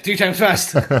 That's it, 3 times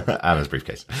fast. And his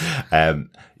briefcase.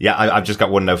 I've just got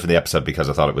one note for the episode because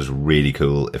I thought it was really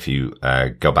cool. If you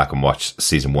go back and watch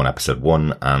season 1, episode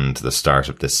 1 and the start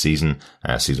of this season,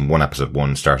 season 1, episode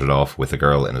 1 started off with a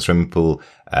girl in a swimming pool,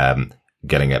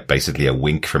 getting basically a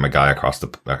wink from a guy across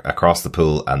the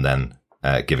pool and then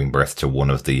giving birth to one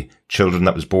of the children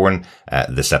that was born.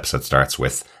 This episode starts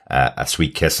with a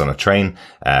sweet kiss on a train,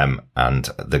 and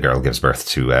the girl gives birth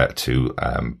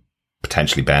to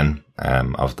potentially Ben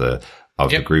of the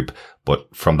group.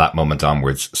 But from that moment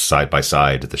onwards, side by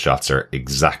side, the shots are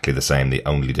exactly the same. The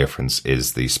only difference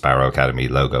is the Sparrow Academy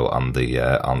logo on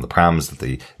the prams that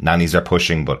the nannies are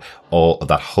pushing, but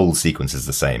that whole sequence is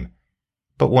the same.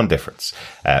 But one difference.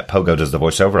 Pogo does the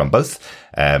voiceover on both.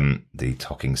 The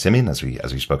talking simian, as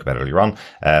we spoke about earlier on.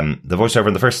 The voiceover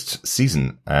in the first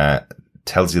season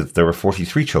tells you that there were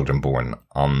 43 children born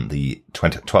on the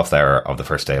 12th hour of the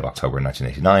first day of October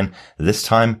 1989. This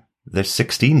time, there's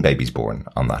 16 babies born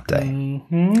on that day,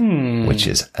 which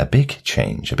is a big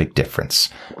change, a big difference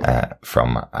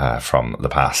from the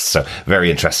past. So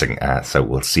very interesting. So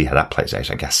we'll see how that plays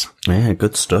out, I guess. Yeah,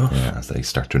 good stuff. Yeah, as they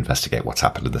start to investigate what's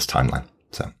happened in this timeline.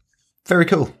 So very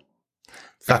cool.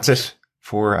 That's it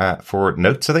for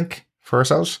notes, I think, for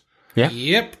ourselves. Yeah.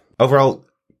 Yep. Overall,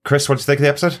 Chris, what did you think of the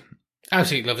episode?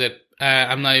 Absolutely loved it.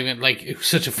 I'm not even it was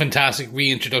such a fantastic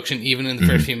reintroduction, even in the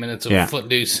first few minutes of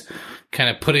Footloose, kind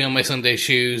of putting on my Sunday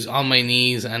shoes on my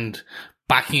knees and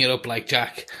backing it up like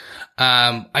Jack.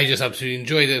 I just absolutely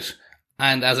enjoyed it.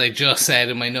 And as I just said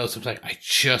in my notes, I was like,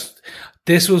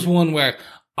 this was one where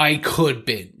I could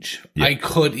binge. Yeah. I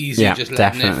could easily just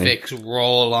let Netflix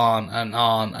roll on and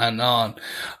on and on.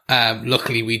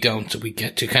 Luckily we don't. So we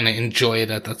get to kind of enjoy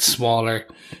it at that smaller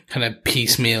kind of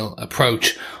piecemeal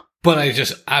approach. But I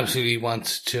just absolutely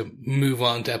want to move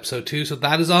on to episode 2. So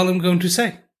that is all I'm going to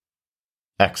say.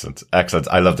 Excellent.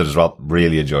 I loved it as well.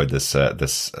 Really enjoyed this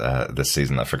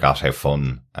season. I forgot how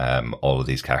fun all of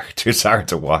these characters are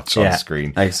to watch on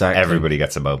screen. Exactly. Everybody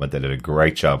gets a moment. They did a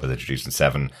great job with introducing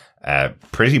 7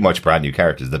 pretty much brand new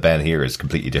characters. The Ben here is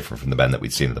completely different from the Ben that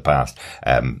we'd seen in the past.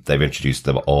 They've introduced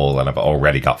them all, and I've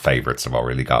already got favourites. I've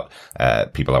already got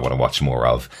people I want to watch more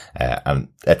of, and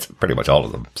it's pretty much all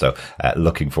of them. So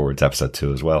looking forward to episode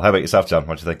 2 as well. How about yourself, John?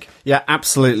 What do you think? Yeah,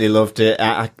 absolutely loved it.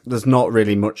 There's not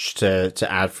really much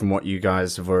to add from what you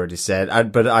guys have already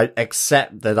said, but I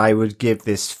accept that I would give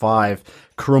this 5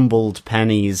 crumbled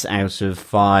pennies out of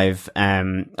 5.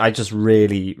 I just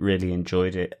really, really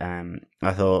enjoyed it.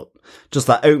 I thought just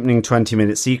that opening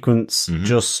 20-minute sequence,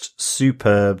 just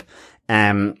superb.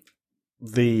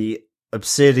 The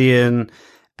Obsidian,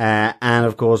 and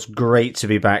of course, great to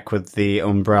be back with the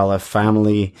Umbrella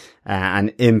family. And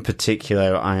in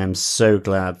particular, I am so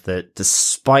glad that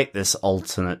despite this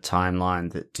alternate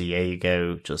timeline, that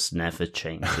Diego just never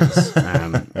changes.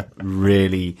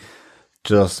 Really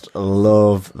just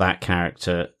love that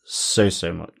character so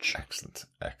much. Excellent.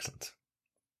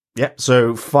 Yeah,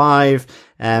 so 5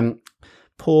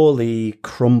 poorly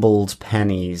crumbled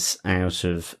pennies out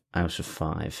of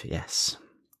 5. Yes.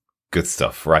 Good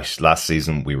stuff. Right. Last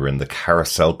season, we were in the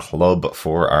Carousel Club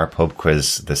for our pub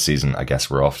quiz. This season, I guess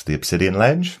we're off to the Obsidian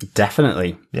Lounge.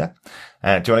 Definitely. Yeah. Do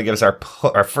you want to give us our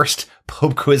first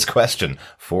pub quiz question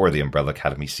for the Umbrella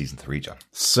Academy Season 3, John?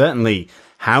 Certainly.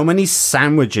 How many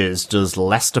sandwiches does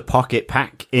Lester Pocket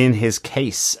pack in his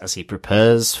case as he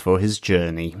prepares for his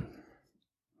journey?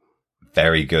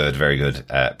 Very good.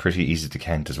 Pretty easy to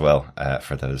count as well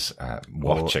for those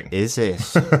watching. Or is it?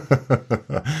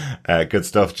 Good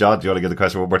stuff. John, do you want to give the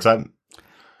question one more time?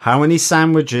 How many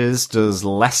sandwiches does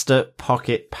Lester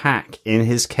Pocket pack in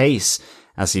his case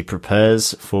as he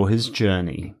prepares for his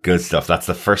journey? Good stuff. That's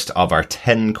the first of our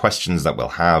 10 questions that we'll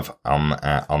have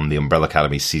on the Umbrella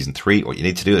Academy Season 3. What you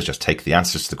need to do is just take the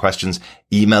answers to the questions,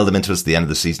 email them into us at the end of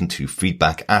the season to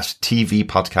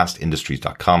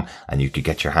feedback@tvpodcastindustries.com, and you could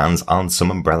get your hands on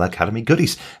some Umbrella Academy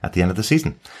goodies at the end of the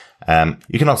season.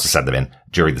 You can also send them in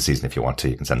during the season if you want to.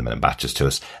 You can send them in batches to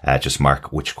us. Just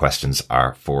mark which questions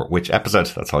are for which episode.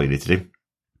 That's all you need to do.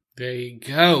 There you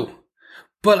go.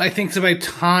 But I think it's about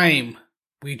time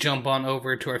we jump on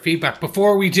over to our feedback.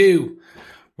 Before we do,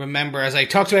 remember, as I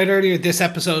talked about earlier, this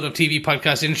episode of TV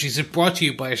Podcast Industries is brought to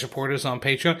you by our supporters on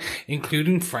Patreon,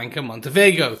 including Franca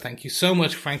Montevego. Thank you so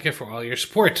much, Franca, for all your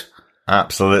support.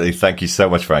 Absolutely. Thank you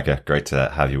so much, Franca. Great to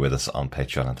have you with us on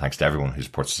Patreon, and thanks to everyone who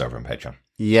supports us over on Patreon.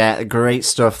 Yeah, great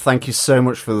stuff. Thank you so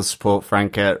much for the support,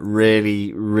 Franca.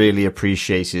 Really, really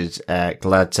appreciated.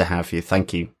 Glad to have you.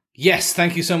 Thank you. Yes,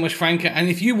 thank you so much, Franca. And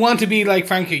if you want to be like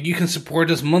Franca, you can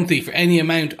support us monthly for any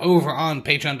amount over on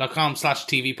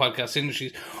patreon.com/TV Podcast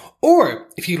Industries. Or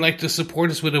if you'd like to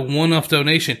support us with a one-off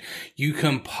donation, you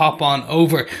can pop on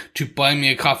over to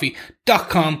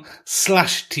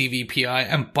buymeacoffee.com/TVPI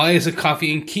and buy us a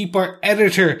coffee and keep our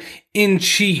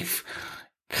editor-in-chief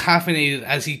caffeinated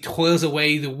as he toils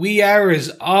away the wee hours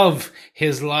of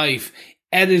his life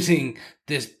editing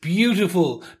this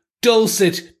beautiful,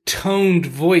 dulcet, toned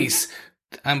voice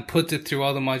and puts it through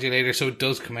all the modulators so it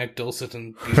does come out dulcet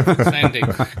and beautiful sounding,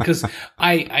 because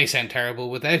I sound terrible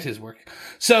without his work.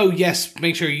 So yes,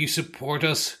 make sure you support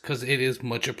us because it is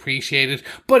much appreciated.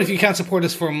 But if you can't support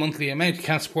us for a monthly amount, you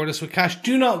can't support us with cash,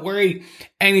 do not worry.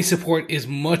 Any support is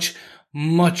much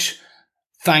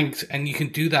thanked, and you can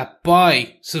do that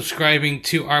by subscribing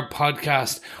to our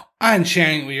podcast and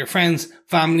sharing it with your friends,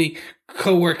 family,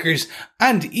 co-workers,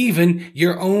 and even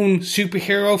your own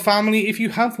superhero family if you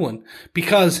have one.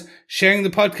 Because sharing the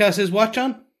podcast is what,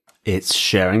 John? It's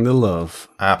sharing the love.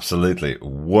 Absolutely.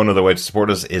 One other way to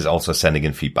support us is also sending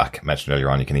in feedback. Mentioned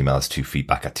earlier on, you can email us to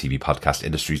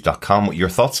feedback@tvpodcastindustries.com with your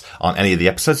thoughts on any of the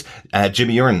episodes.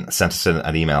 Jimmy Uren sent us in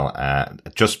an email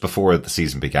just before the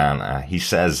season began. He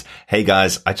says, "Hey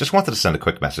guys, I just wanted to send a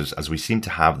quick message as we seem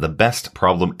to have the best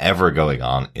problem ever going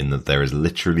on in that there is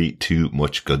literally too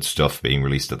much good stuff being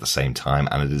released at the same time,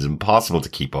 and it is impossible to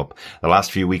keep up. The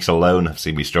last few weeks alone have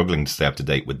seen me struggling to stay up to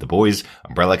date with The Boys,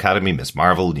 Umbrella Academy, Ms.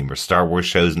 Marvel, numerous Star Wars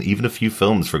shows, and even a few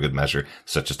films for good measure,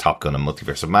 such as Top Gun and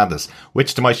Multiverse of Madness,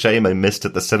 which to my shame I missed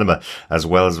at the cinema, as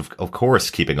well as, of course,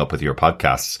 keeping up with your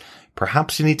podcasts.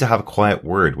 perhaps you need to have a quiet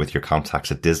word with your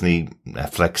contacts at Disney,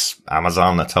 Netflix,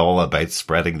 Amazon at all about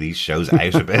spreading these shows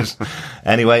out a bit.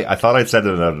 Anyway, I thought I'd send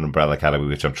it out on Umbrella Academy,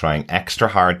 which I'm trying extra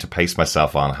hard to pace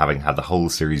myself on, having had the whole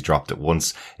series dropped at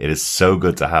once. It is so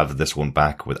good to have this one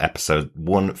back with episode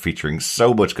 1 featuring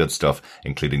so much good stuff,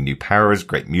 including new powers,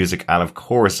 great music, and of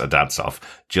course a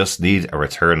dance-off. Just need a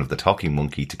return of the talking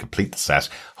monkey to complete the set.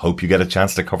 Hope you get a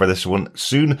chance to cover this one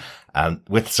soon. And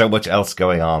with so much else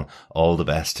going on, all the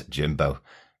best, Jimbo.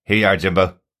 Here you are,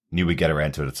 Jimbo. Knew we'd get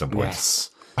around to it at some point.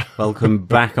 Yes. Welcome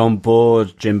back on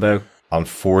board, Jimbo.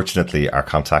 Unfortunately, our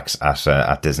contacts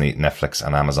at Disney, Netflix,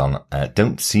 and Amazon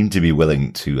don't seem to be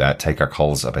willing to take our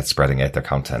calls about spreading out their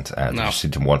content. They just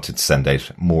seem to want to send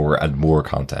out more and more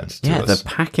content to us.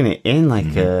 They're packing it in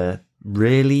like a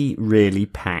really, really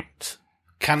packed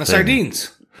can of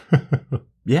sardines.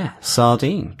 Yeah,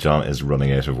 sardine. John is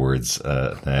running out of words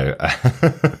now.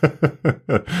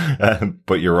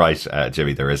 But you're right,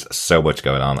 Jimmy. There is so much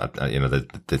going on.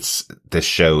 This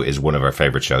show is one of our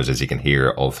favorite shows, as you can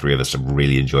hear. All three of us have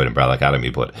really enjoyed Umbrella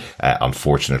Academy, but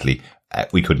unfortunately,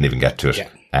 we couldn't even get to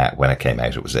it when it came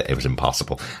out. It was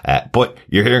impossible. But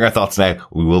you're hearing our thoughts now.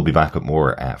 We will be back with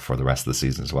more for the rest of the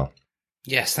season as well.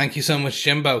 Yes, thank you so much,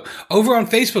 Jimbo. Over on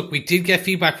Facebook, we did get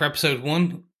feedback for episode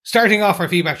 1. Starting off our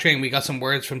feedback train, we got some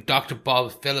words from Dr.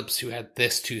 Bob Phillips, who had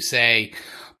this to say.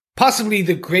 Possibly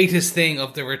the greatest thing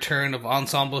of the return of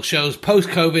ensemble shows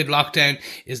post-COVID lockdown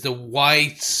is the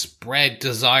widespread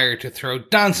desire to throw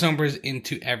dance numbers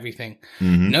into everything.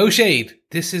 Mm-hmm. No shade.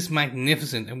 This is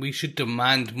magnificent and we should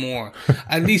demand more.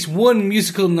 At least one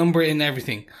musical number in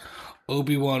everything.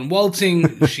 Obi-Wan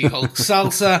waltzing, She-Hulk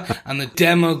salsa, and the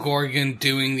Demogorgon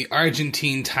doing the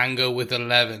Argentine tango with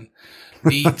 11.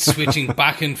 Lead switching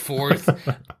back and forth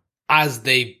as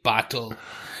they battle.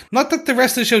 Not that the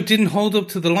rest of the show didn't hold up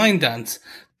to the line dance.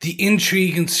 The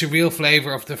intrigue and surreal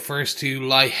flavour of the first two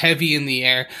lie heavy in the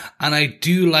air, and I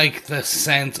do like the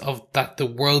sense of that the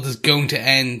world is going to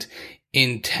end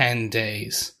in 10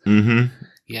 days. Mm-hmm.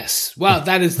 Yes. Well,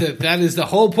 that is the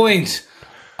whole point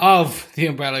of the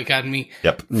Umbrella Academy.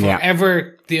 Yep.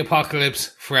 Forever the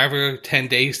apocalypse, forever 10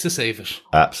 days to save it.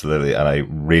 Absolutely. And I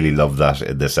really love that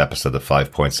in this episode that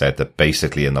 5 points out that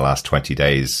basically in the last 20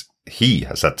 days, he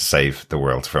has had to save the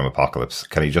world from apocalypse.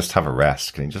 Can he just have a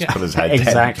rest? Can he just put his head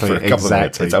down for a couple of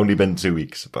minutes? It's only been 2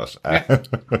 weeks, but I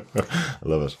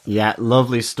love it. Yeah,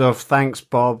 lovely stuff. Thanks,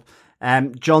 Bob.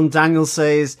 John Daniel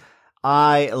says,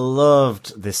 I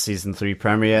loved this season 3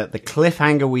 premiere. The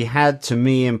cliffhanger we had to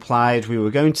me implied we were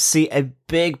going to see a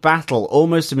big battle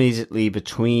almost immediately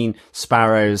between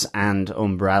Sparrows and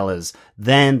Umbrellas.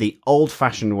 Then the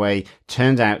old-fashioned way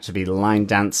turned out to be line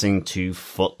dancing to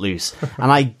Footloose.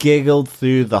 And I giggled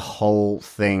through the whole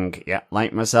thing. Yeah,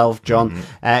 like myself, John.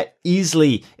 Mm-hmm.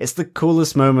 Easily, it's the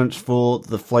coolest moment for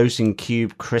the floating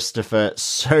cube Christopher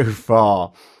so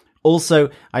far. Also,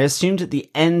 I assumed at the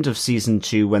end of season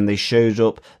 2 when they showed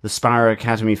up the Sparrow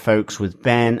Academy folks with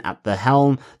Ben at the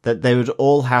helm that they would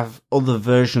all have other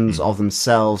versions of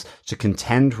themselves to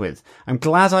contend with. I'm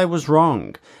glad I was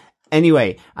wrong.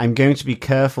 Anyway, I'm going to be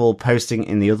careful posting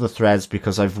in the other threads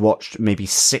because I've watched maybe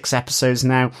 6 episodes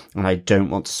now and I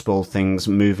don't want to spoil things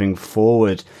moving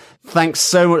forward. Thanks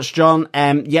so much, John.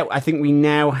 I think we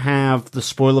now have the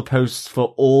spoiler posts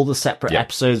for all the separate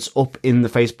episodes up in the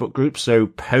Facebook group. So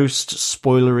post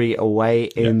spoilery away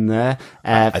in there,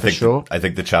 sure. I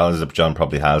think the challenge that John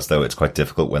probably has, though, it's quite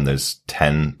difficult when there's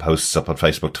 10 posts up on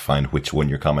Facebook to find which one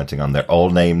you're commenting on. They're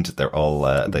all named. They're all,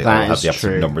 they all have the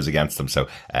episode numbers against them. So,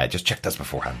 just check those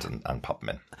beforehand and pop them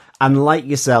in. And like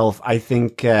yourself, I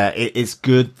think, it's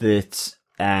good that,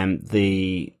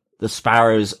 the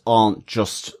Sparrows aren't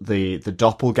just the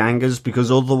doppelgangers,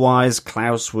 because otherwise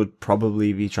Klaus would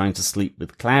probably be trying to sleep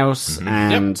with Klaus,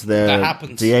 and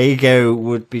Diego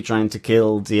would be trying to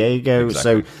kill Diego.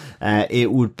 Exactly. So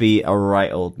it would be a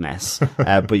right old mess.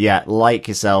 But yeah, like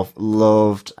yourself,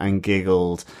 loved and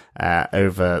giggled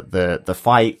over the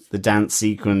fight, the dance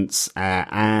sequence,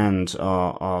 and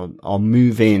our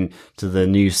move in to the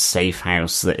new safe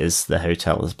house that is the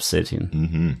Hotel Obsidian.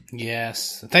 Mm-hmm.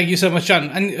 Yes. Thank you so much, John.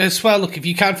 And as well, look, if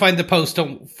you can't find the post,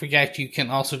 don't forget you can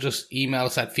also just email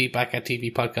us at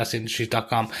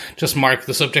feedback@tvpodcastindustries.com. Just mark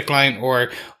the subject line,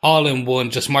 or all in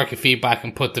one, just mark a feedback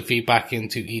and put the feedback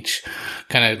into each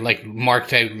kind of like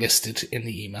marked out, listed in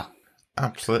the email.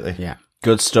 Absolutely. Yeah.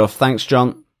 Good stuff. Thanks,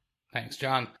 John. Thanks,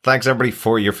 John. Thanks, everybody,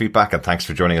 for your feedback, and thanks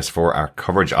for joining us for our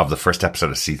coverage of the first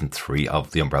episode of Season 3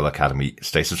 of The Umbrella Academy.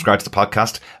 Stay subscribed to the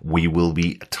podcast. We will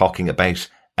be talking about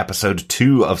Episode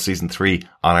 2 of Season 3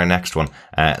 on our next one.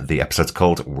 The episode's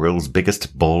called World's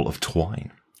Biggest Ball of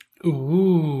Twine.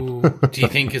 Ooh. Do you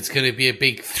think it's going to be a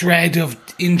big thread of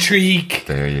intrigue?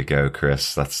 There you go,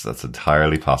 Chris. That's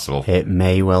entirely possible. It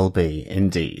may well be,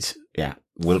 indeed. Yeah.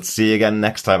 We'll see you again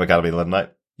next time, Academy London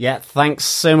Night. Yeah, thanks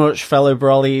so much, fellow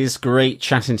Brollies. Great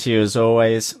chatting to you as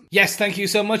always. Yes, thank you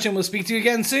so much, and we'll speak to you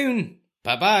again soon.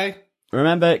 Bye-bye.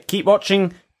 Remember, keep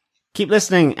watching, keep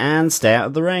listening, and stay out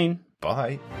of the rain.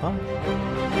 Bye.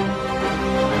 Bye.